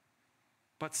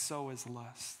 But so is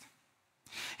lust.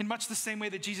 In much the same way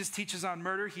that Jesus teaches on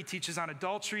murder, he teaches on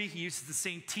adultery. He uses the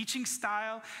same teaching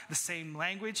style, the same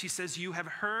language. He says, you have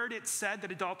heard it said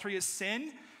that adultery is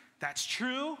sin. That's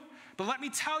true. But let me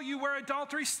tell you where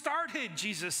adultery started,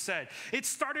 Jesus said. It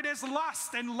started as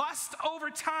lust, and lust over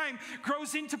time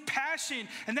grows into passion,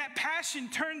 and that passion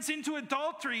turns into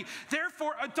adultery.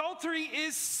 Therefore, adultery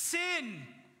is sin.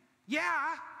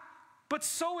 Yeah, but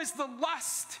so is the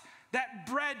lust that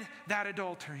bred that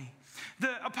adultery.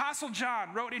 The Apostle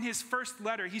John wrote in his first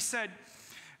letter, he said,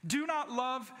 do not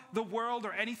love the world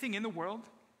or anything in the world.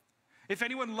 If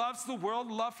anyone loves the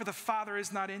world, love for the Father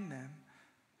is not in them.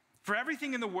 For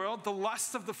everything in the world, the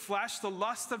lust of the flesh, the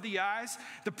lust of the eyes,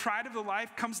 the pride of the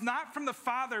life, comes not from the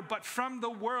Father, but from the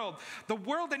world. The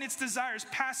world and its desires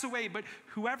pass away, but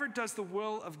whoever does the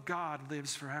will of God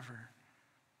lives forever.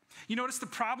 You notice the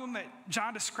problem that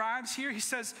John describes here? He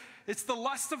says it's the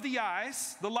lust of the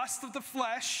eyes, the lust of the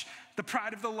flesh, the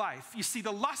pride of the life. You see,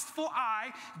 the lustful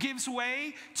eye gives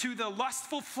way to the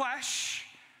lustful flesh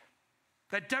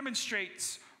that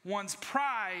demonstrates one's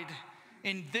pride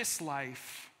in this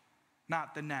life,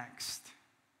 not the next.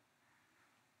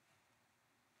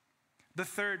 The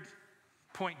third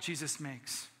point Jesus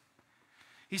makes,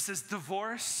 he says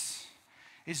divorce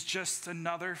is just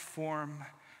another form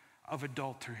of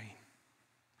adultery.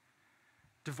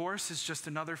 Divorce is just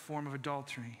another form of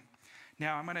adultery.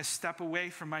 Now, I'm going to step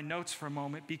away from my notes for a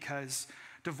moment because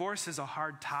divorce is a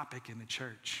hard topic in the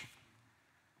church.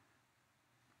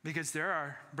 Because there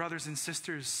are brothers and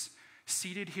sisters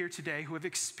seated here today who have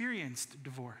experienced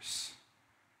divorce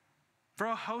for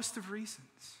a host of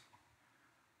reasons.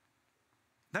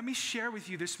 Let me share with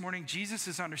you this morning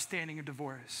Jesus' understanding of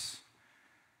divorce.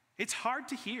 It's hard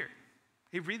to hear.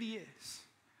 It really is.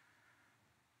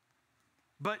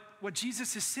 But what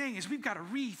Jesus is saying is we've got to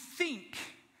rethink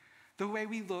the way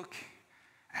we look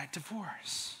at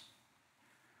divorce.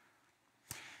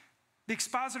 The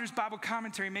Expositor's Bible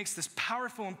Commentary makes this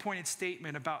powerful and pointed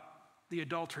statement about the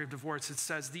adultery of divorce. It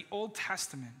says, the Old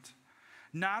Testament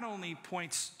not only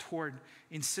points toward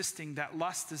insisting that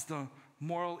lust is the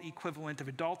moral equivalent of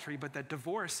adultery, but that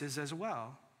divorce is as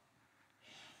well.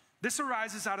 This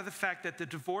arises out of the fact that the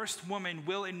divorced woman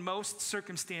will in most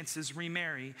circumstances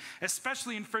remarry,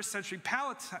 especially in first century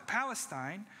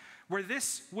Palestine, where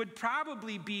this would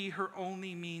probably be her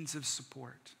only means of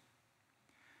support.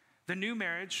 The new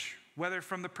marriage, whether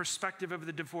from the perspective of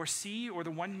the divorcee or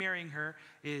the one marrying her,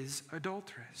 is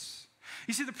adulterous.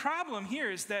 You see, the problem here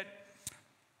is that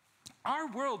our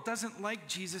world doesn't like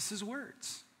Jesus'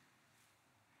 words.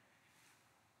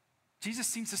 Jesus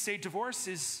seems to say divorce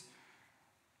is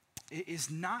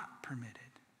not permitted.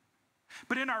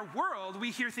 But in our world,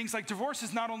 we hear things like divorce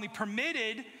is not only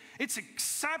permitted, it's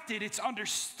accepted, it's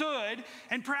understood,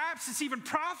 and perhaps it's even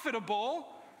profitable.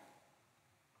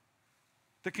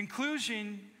 The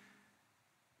conclusion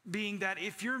being that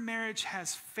if your marriage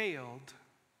has failed,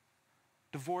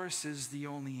 divorce is the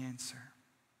only answer.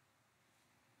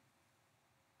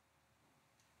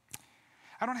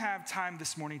 I don't have time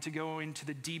this morning to go into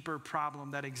the deeper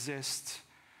problem that exists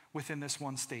within this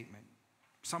one statement.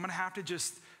 So I'm going to have to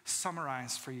just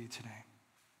summarize for you today.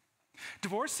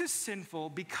 Divorce is sinful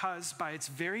because by its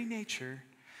very nature,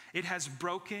 it has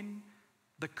broken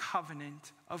the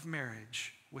covenant of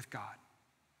marriage with God.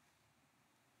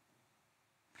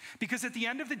 Because at the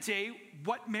end of the day,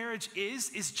 what marriage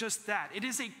is just that. It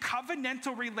is a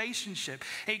covenantal relationship,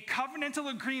 a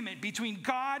covenantal agreement between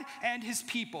God and his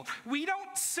people. We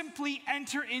don't simply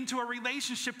enter into a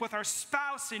relationship with our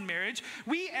spouse in marriage.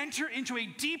 We enter into a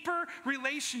deeper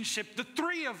relationship, the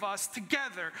three of us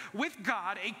together with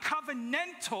God, a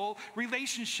covenantal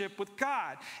relationship with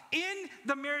God. In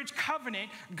the marriage covenant,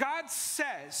 God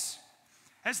says,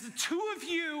 as the two of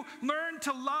you learn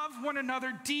to love one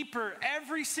another deeper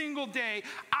every single day,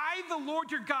 I, the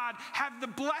Lord your God, have the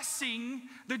blessing,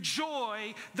 the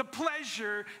joy, the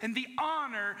pleasure, and the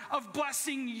honor of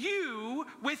blessing you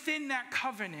within that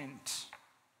covenant.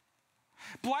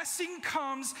 Blessing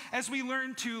comes as we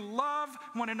learn to love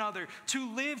one another,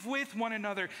 to live with one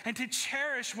another, and to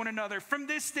cherish one another from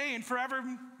this day and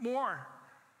forevermore.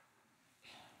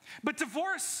 But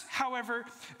divorce, however,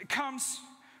 comes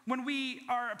when we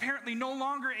are apparently no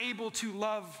longer able to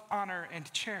love, honor,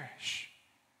 and cherish.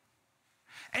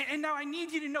 And now I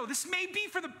need you to know, this may be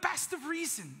for the best of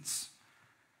reasons.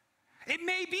 It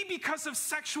may be because of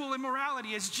sexual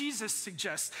immorality, as Jesus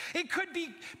suggests. It could be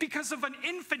because of an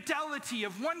infidelity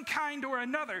of one kind or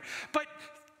another. But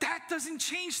that doesn't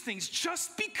change things.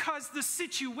 Just because the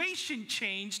situation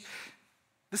changed,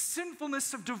 the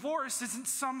sinfulness of divorce isn't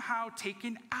somehow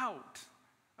taken out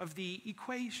of the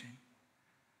equation.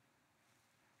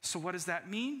 So what does that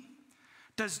mean?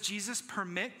 Does Jesus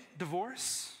permit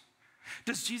divorce?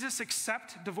 Does Jesus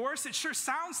accept divorce? It sure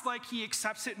sounds like he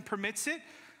accepts it and permits it.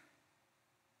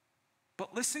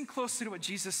 But listen closely to what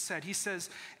Jesus said. He says,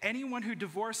 anyone who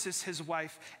divorces his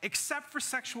wife, except for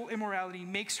sexual immorality,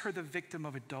 makes her the victim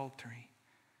of adultery.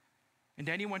 And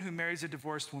anyone who marries a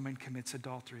divorced woman commits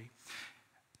adultery.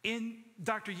 In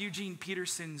Dr. Eugene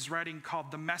Peterson's writing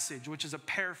called The Message, which is a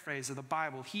paraphrase of the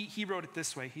Bible, he wrote it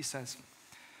this way. He says,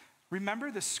 remember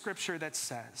the scripture that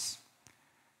says,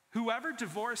 whoever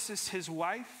divorces his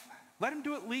wife, let him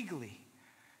do it legally,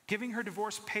 giving her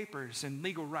divorce papers and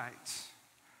legal rights.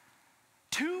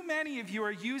 Too many of you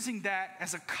are using that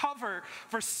as a cover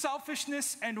for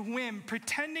selfishness and whim,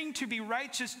 pretending to be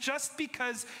righteous just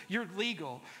because you're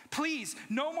legal. Please,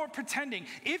 no more pretending.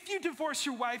 If you divorce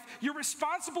your wife, you're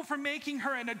responsible for making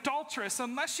her an adulteress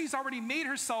unless she's already made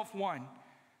herself one.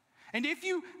 And if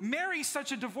you marry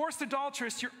such a divorced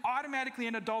adulteress, you're automatically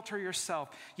an adulterer yourself.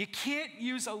 You can't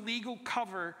use a legal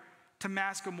cover to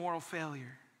mask a moral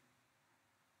failure.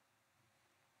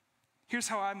 Here's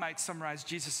how I might summarize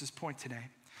Jesus' point today.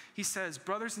 He says,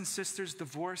 brothers and sisters,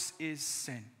 divorce is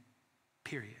sin,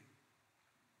 period.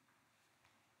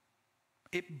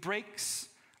 It breaks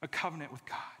a covenant with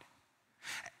God.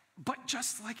 But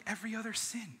just like every other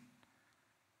sin,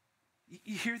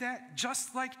 you hear that?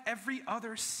 Just like every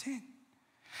other sin,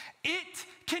 it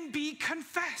can be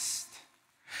confessed,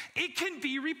 it can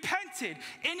be repented,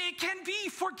 and it can be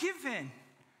forgiven.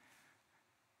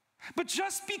 But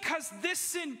just because this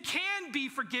sin can be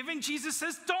forgiven, Jesus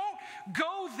says, don't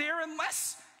go there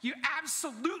unless you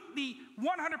absolutely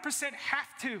 100%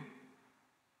 have to.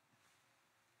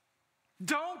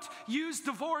 Don't use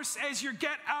divorce as your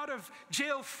get out of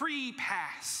jail free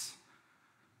pass.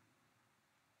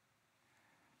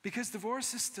 Because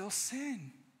divorce is still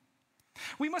sin.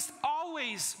 We must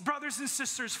always, brothers and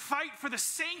sisters, fight for the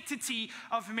sanctity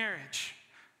of marriage.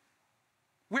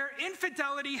 Where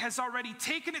infidelity has already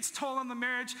taken its toll on the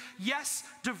marriage, yes,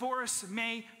 divorce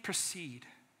may proceed.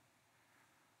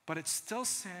 But it's still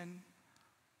sin,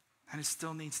 and it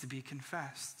still needs to be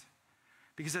confessed.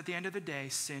 Because at the end of the day,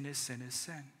 sin is sin is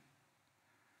sin.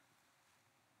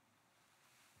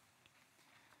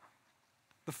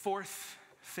 The fourth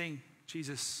thing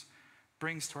Jesus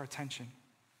brings to our attention.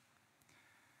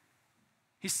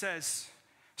 He says,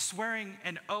 swearing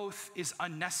an oath is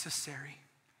unnecessary.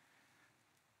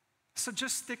 So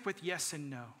just stick with yes and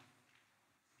no.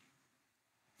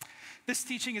 This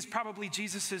teaching is probably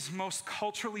Jesus' most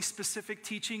culturally specific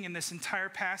teaching in this entire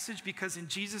passage, because in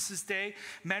Jesus' day,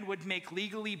 men would make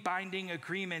legally binding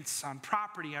agreements on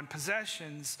property, on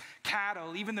possessions,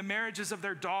 cattle, even the marriages of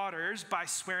their daughters by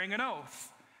swearing an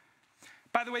oath.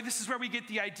 By the way, this is where we get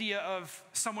the idea of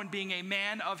someone being a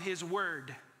man of his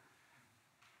word,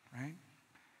 right?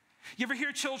 You ever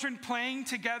hear children playing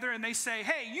together and they say,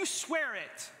 hey, you swear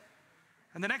it.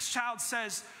 And the next child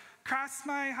says, cross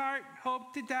my heart,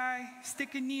 hope to die,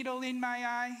 stick a needle in my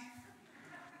eye.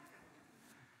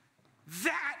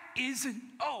 That is an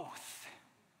oath.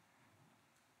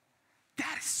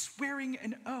 That is swearing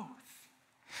an oath.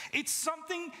 It's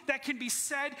something that can be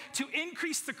said to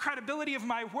increase the credibility of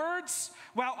my words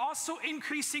while also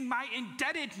increasing my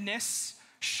indebtedness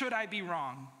should I be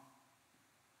wrong.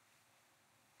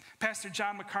 Pastor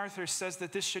John MacArthur says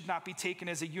that this should not be taken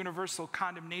as a universal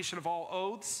condemnation of all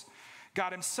oaths.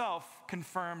 God himself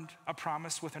confirmed a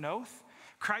promise with an oath.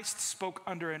 Christ spoke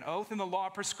under an oath, and the law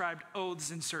prescribed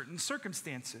oaths in certain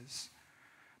circumstances.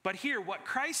 But here, what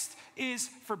Christ is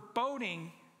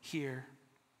foreboding here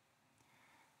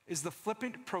is the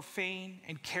flippant, profane,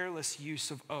 and careless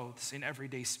use of oaths in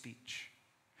everyday speech.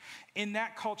 In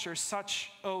that culture,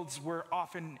 such oaths were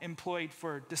often employed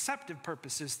for deceptive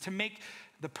purposes, to make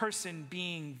the person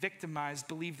being victimized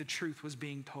believe the truth was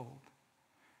being told.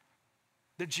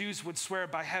 The Jews would swear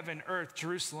by heaven, earth,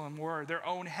 Jerusalem, or their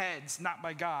own heads, not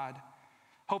by God,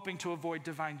 hoping to avoid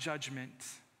divine judgment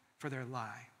for their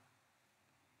lie.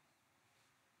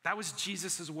 That was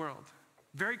Jesus' world,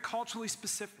 very culturally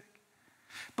specific.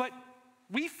 But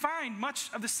we find much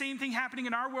of the same thing happening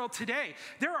in our world today.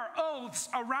 There are oaths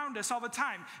around us all the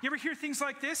time. You ever hear things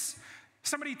like this?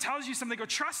 Somebody tells you something, they go,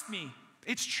 trust me.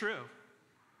 It's true.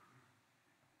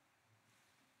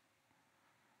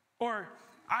 Or,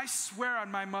 I swear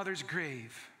on my mother's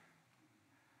grave.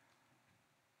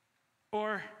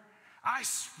 Or, I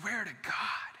swear to God.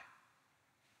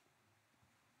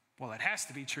 Well, it has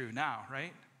to be true now,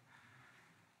 right?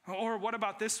 Or what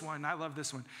about this one? I love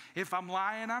this one. If I'm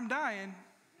lying, I'm dying.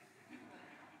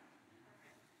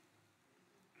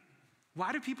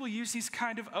 Why do people use these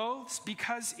kind of oaths?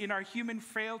 Because in our human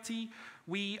frailty,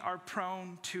 we are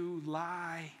prone to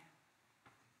lie.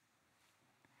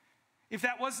 If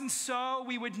that wasn't so,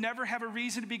 we would never have a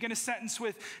reason to begin a sentence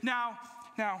with, now,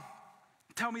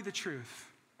 tell me the truth.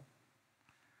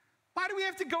 Why do we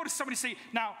have to go to somebody and say,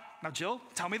 now, Jill,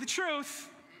 tell me the truth?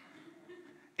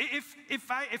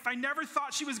 If I never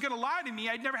thought she was going to lie to me,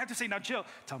 I'd never have to say, now, Jill,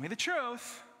 tell me the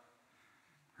truth.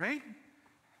 Right?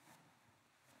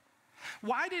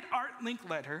 Why did Art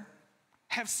Linkletter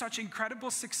have such incredible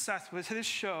success with his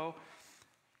show,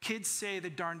 Kids Say the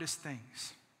Darndest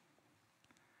Things?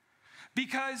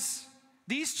 Because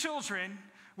these children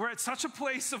were at such a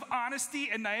place of honesty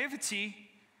and naivety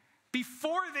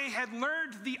before they had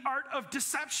learned the art of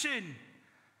deception.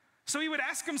 So he would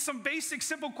ask them some basic,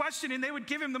 simple question, and they would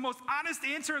give him the most honest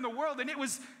answer in the world, and it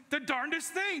was the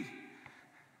darndest thing.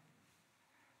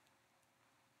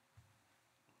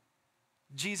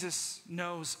 Jesus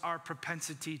knows our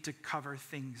propensity to cover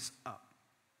things up,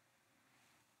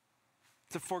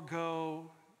 to forego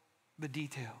the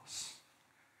details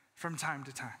from time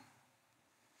to time.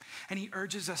 And he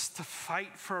urges us to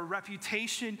fight for a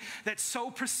reputation that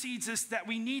so precedes us that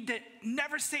we need to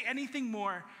never say anything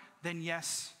more than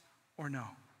yes or no.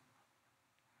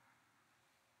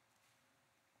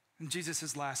 And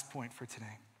Jesus' last point for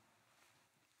today.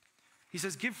 He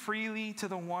says, give freely to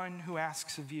the one who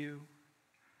asks of you,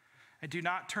 and do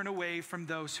not turn away from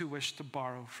those who wish to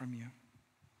borrow from you.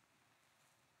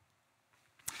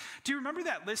 Do you remember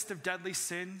that list of deadly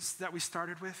sins that we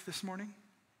started with this morning?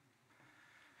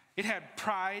 It had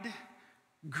pride,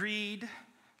 greed,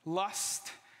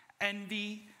 lust,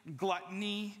 envy,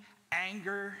 gluttony,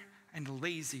 anger, and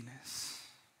laziness.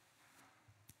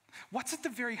 What's at the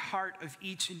very heart of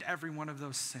each and every one of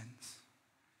those sins?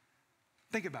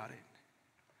 Think about it.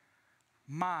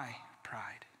 My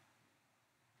pride,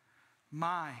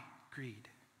 my greed,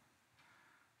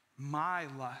 my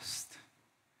lust,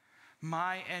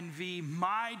 my envy,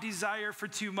 my desire for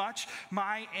too much,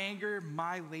 my anger,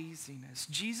 my laziness.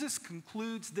 Jesus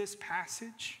concludes this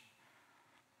passage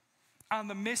on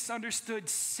the misunderstood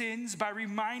sins by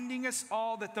reminding us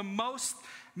all that the most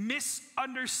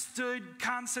misunderstood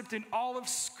concept in all of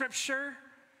Scripture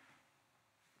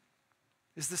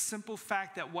is the simple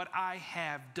fact that what I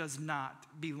have does not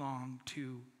belong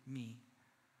to me.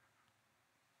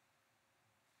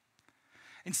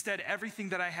 Instead, everything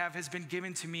that I have has been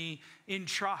given to me in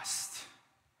trust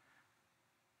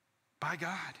by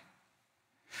God.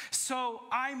 So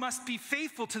I must be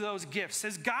faithful to those gifts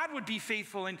as God would be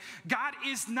faithful. And God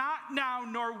is not now,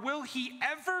 nor will he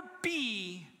ever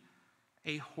be,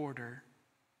 a hoarder.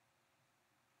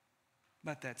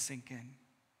 Let that sink in.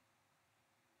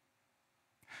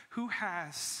 Who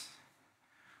has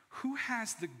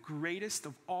the greatest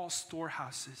of all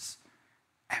storehouses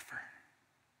ever?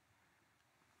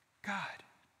 God.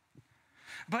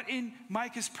 But in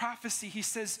Micah's prophecy, he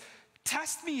says,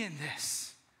 test me in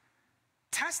this.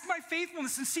 Test my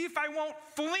faithfulness and see if I won't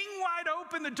fling wide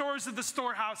open the doors of the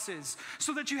storehouses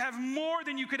so that you have more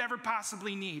than you could ever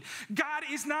possibly need. God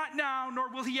is not now, nor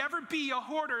will he ever be, a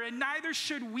hoarder, and neither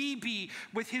should we be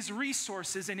with his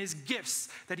resources and his gifts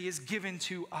that he has given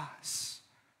to us.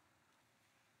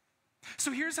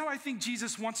 So here's how I think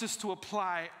Jesus wants us to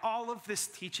apply all of this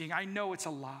teaching. I know it's a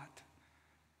lot.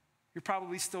 You're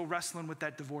probably still wrestling with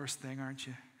that divorce thing, aren't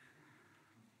you?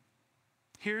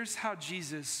 Here's how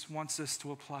Jesus wants us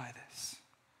to apply this.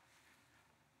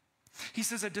 He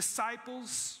says a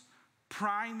disciple's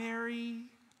primary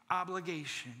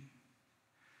obligation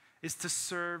is to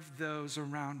serve those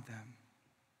around them.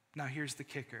 Now here's the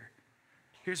kicker.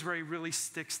 Here's where he really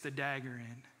sticks the dagger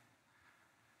in.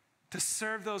 To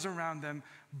serve those around them,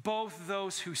 both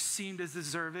those who seem to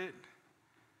deserve it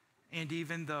and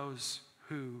even those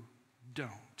who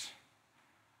don't.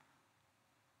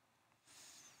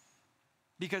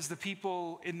 Because the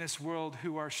people in this world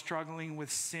who are struggling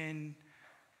with sin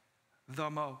the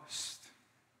most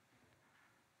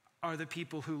are the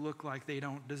people who look like they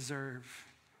don't deserve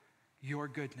your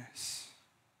goodness,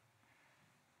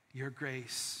 your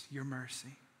grace, your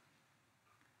mercy.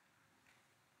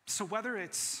 So whether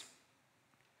it's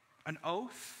an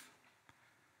oath,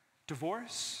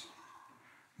 divorce,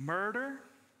 murder,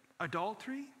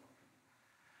 adultery,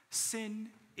 sin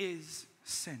is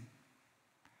sin.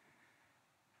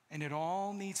 And it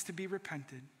all needs to be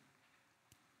repented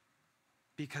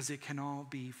because it can all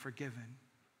be forgiven.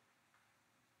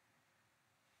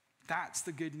 That's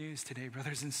the good news today,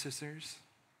 brothers and sisters.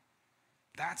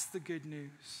 That's the good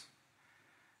news.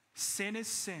 Sin is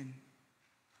sin,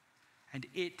 and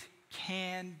it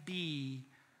can be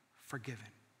forgiven.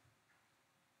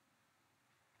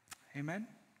 Amen?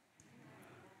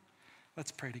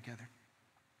 Let's pray together.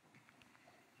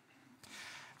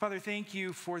 Father, thank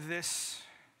you for this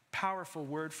powerful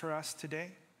word for us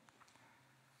today.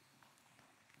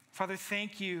 Father,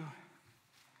 thank you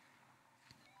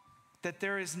that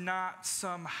there is not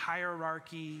some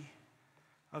hierarchy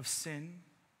of sin,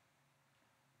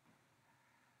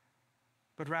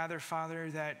 but rather,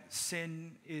 Father, that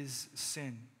sin is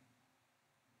sin.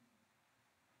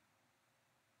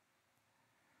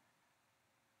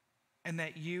 And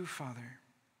that you, Father,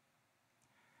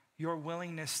 your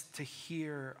willingness to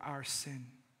hear our sin,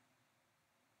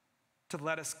 to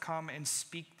let us come and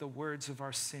speak the words of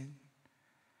our sin,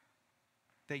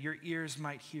 that your ears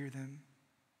might hear them.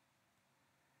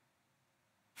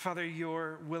 Father,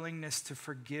 your willingness to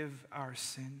forgive our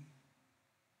sin,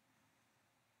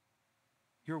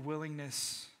 your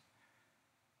willingness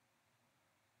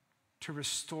to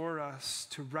restore us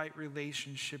to right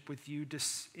relationship with you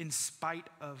in spite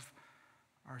of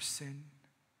our sin.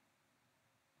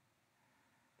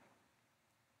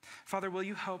 Father, will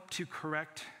you help to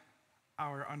correct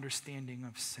our understanding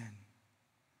of sin?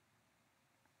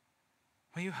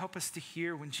 Will you help us to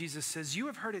hear when Jesus says, "You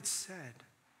have heard it said,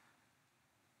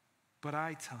 but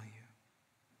I tell you."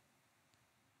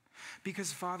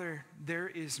 Because, Father, there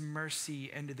is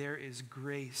mercy and there is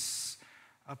grace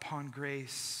upon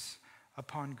grace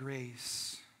upon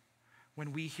grace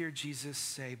when we hear Jesus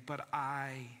say, "But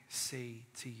I say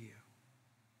to you."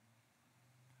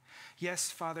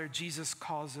 Yes, Father, Jesus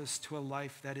calls us to a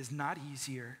life that is not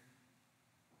easier.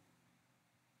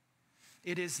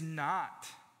 It is not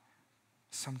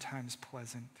sometimes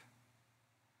pleasant.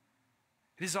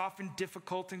 It is often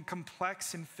difficult and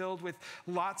complex and filled with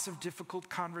lots of difficult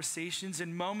conversations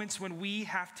and moments when we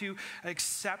have to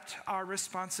accept our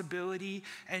responsibility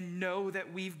and know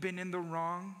that we've been in the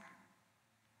wrong.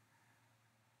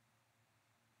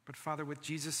 But Father, with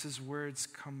Jesus' words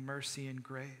come mercy and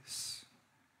grace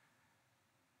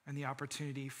and the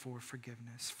opportunity for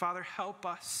forgiveness. Father, help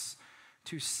us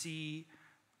to see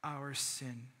our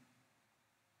sin,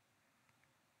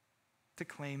 to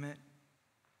claim it,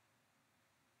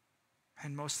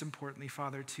 and most importantly,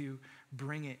 Father, to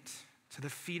bring it to the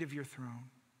feet of your throne,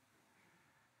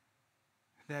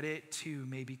 that it too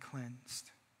may be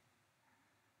cleansed,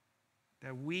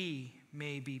 that we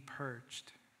may be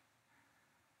purged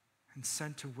and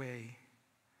sent away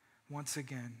once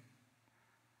again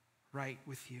right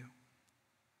with you.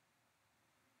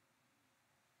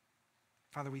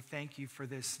 Father, we thank you for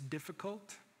this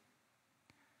difficult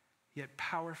yet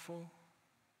powerful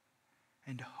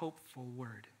and hopeful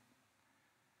word.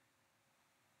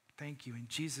 Thank you in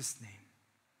Jesus' name.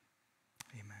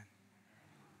 Amen.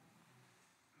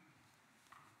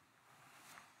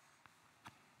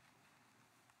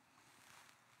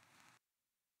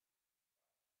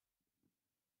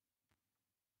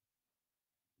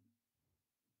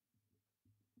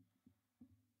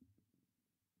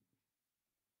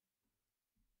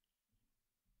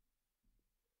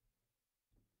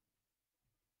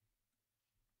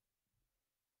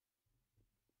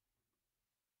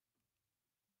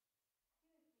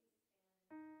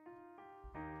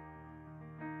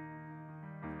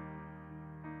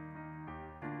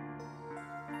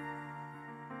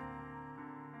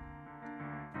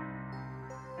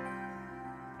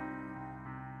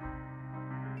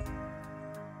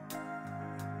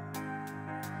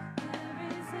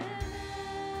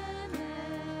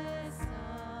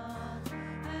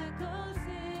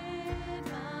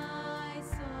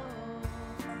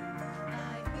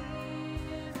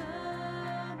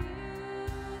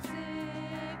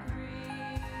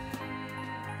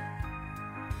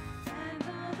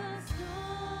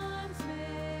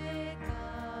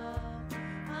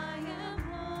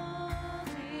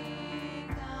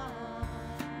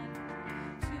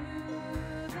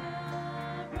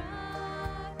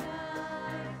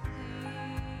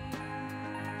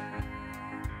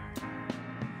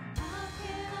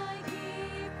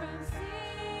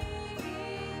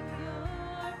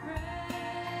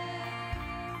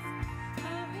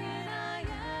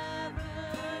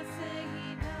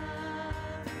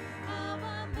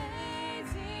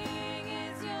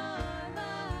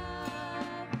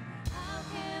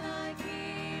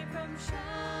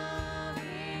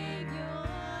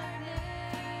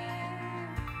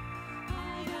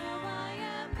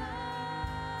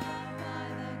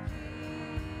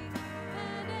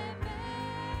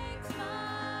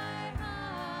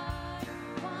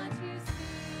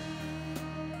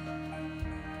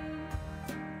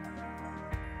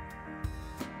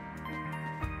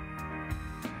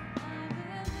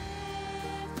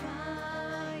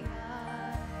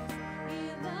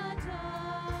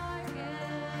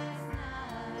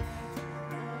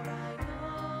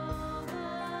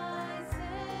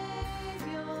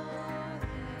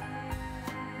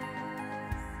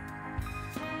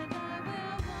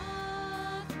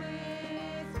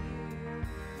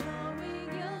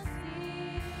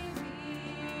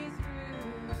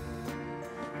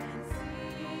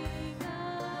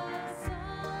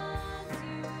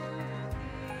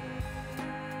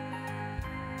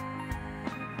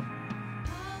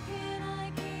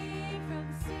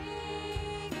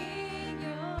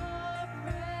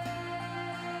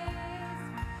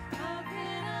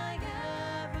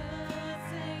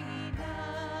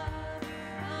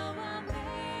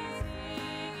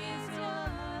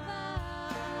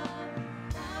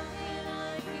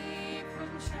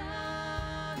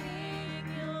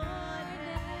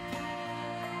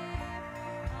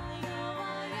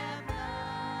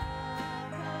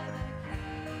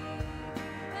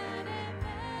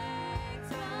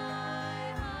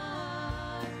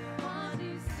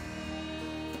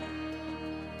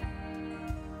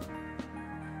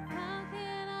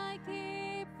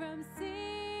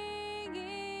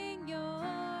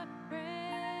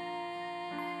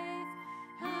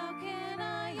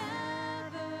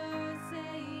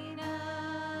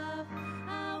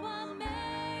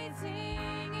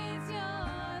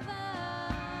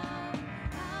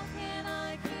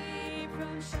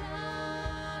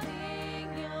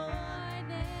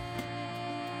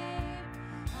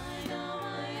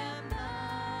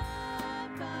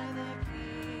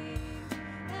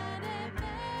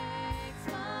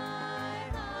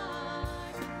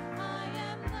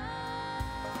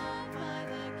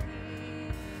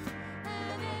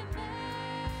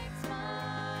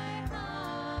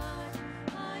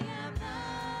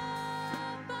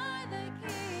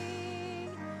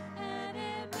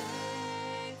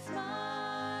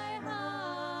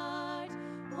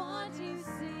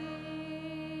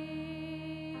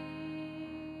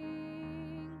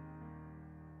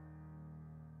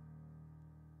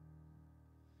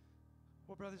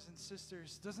 brothers and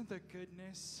sisters, doesn't the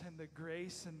goodness and the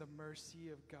grace and the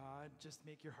mercy of God just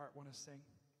make your heart want to sing?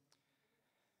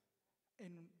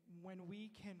 And when we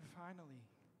can finally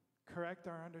correct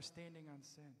our understanding on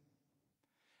sin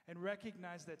and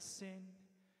recognize that sin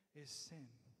is sin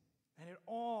and it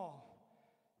all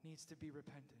needs to be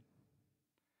repented,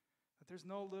 that there's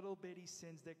no little bitty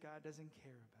sins that God doesn't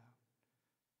care about,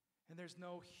 and there's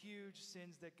no huge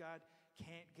sins that God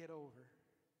can't get over,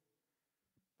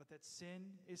 but that sin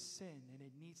is sin and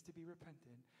it needs to be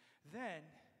repented, then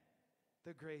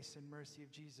the grace and mercy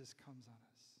of Jesus comes on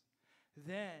us.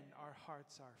 Then our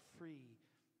hearts are free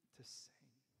to sing.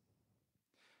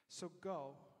 So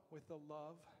go with the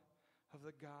love of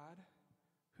the God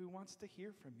who wants to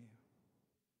hear from you,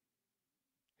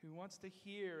 who wants to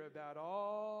hear about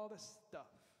all the stuff,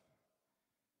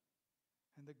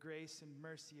 and the grace and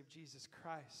mercy of Jesus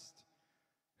Christ,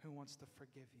 who wants to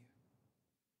forgive you,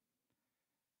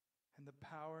 and the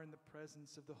power and the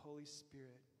presence of the Holy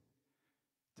Spirit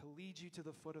to lead you to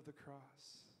the foot of the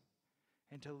cross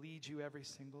and to lead you every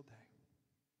single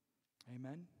day.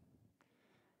 Amen.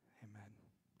 Amen.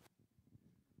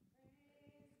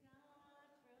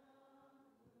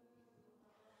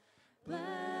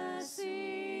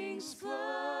 Blessings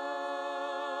flow.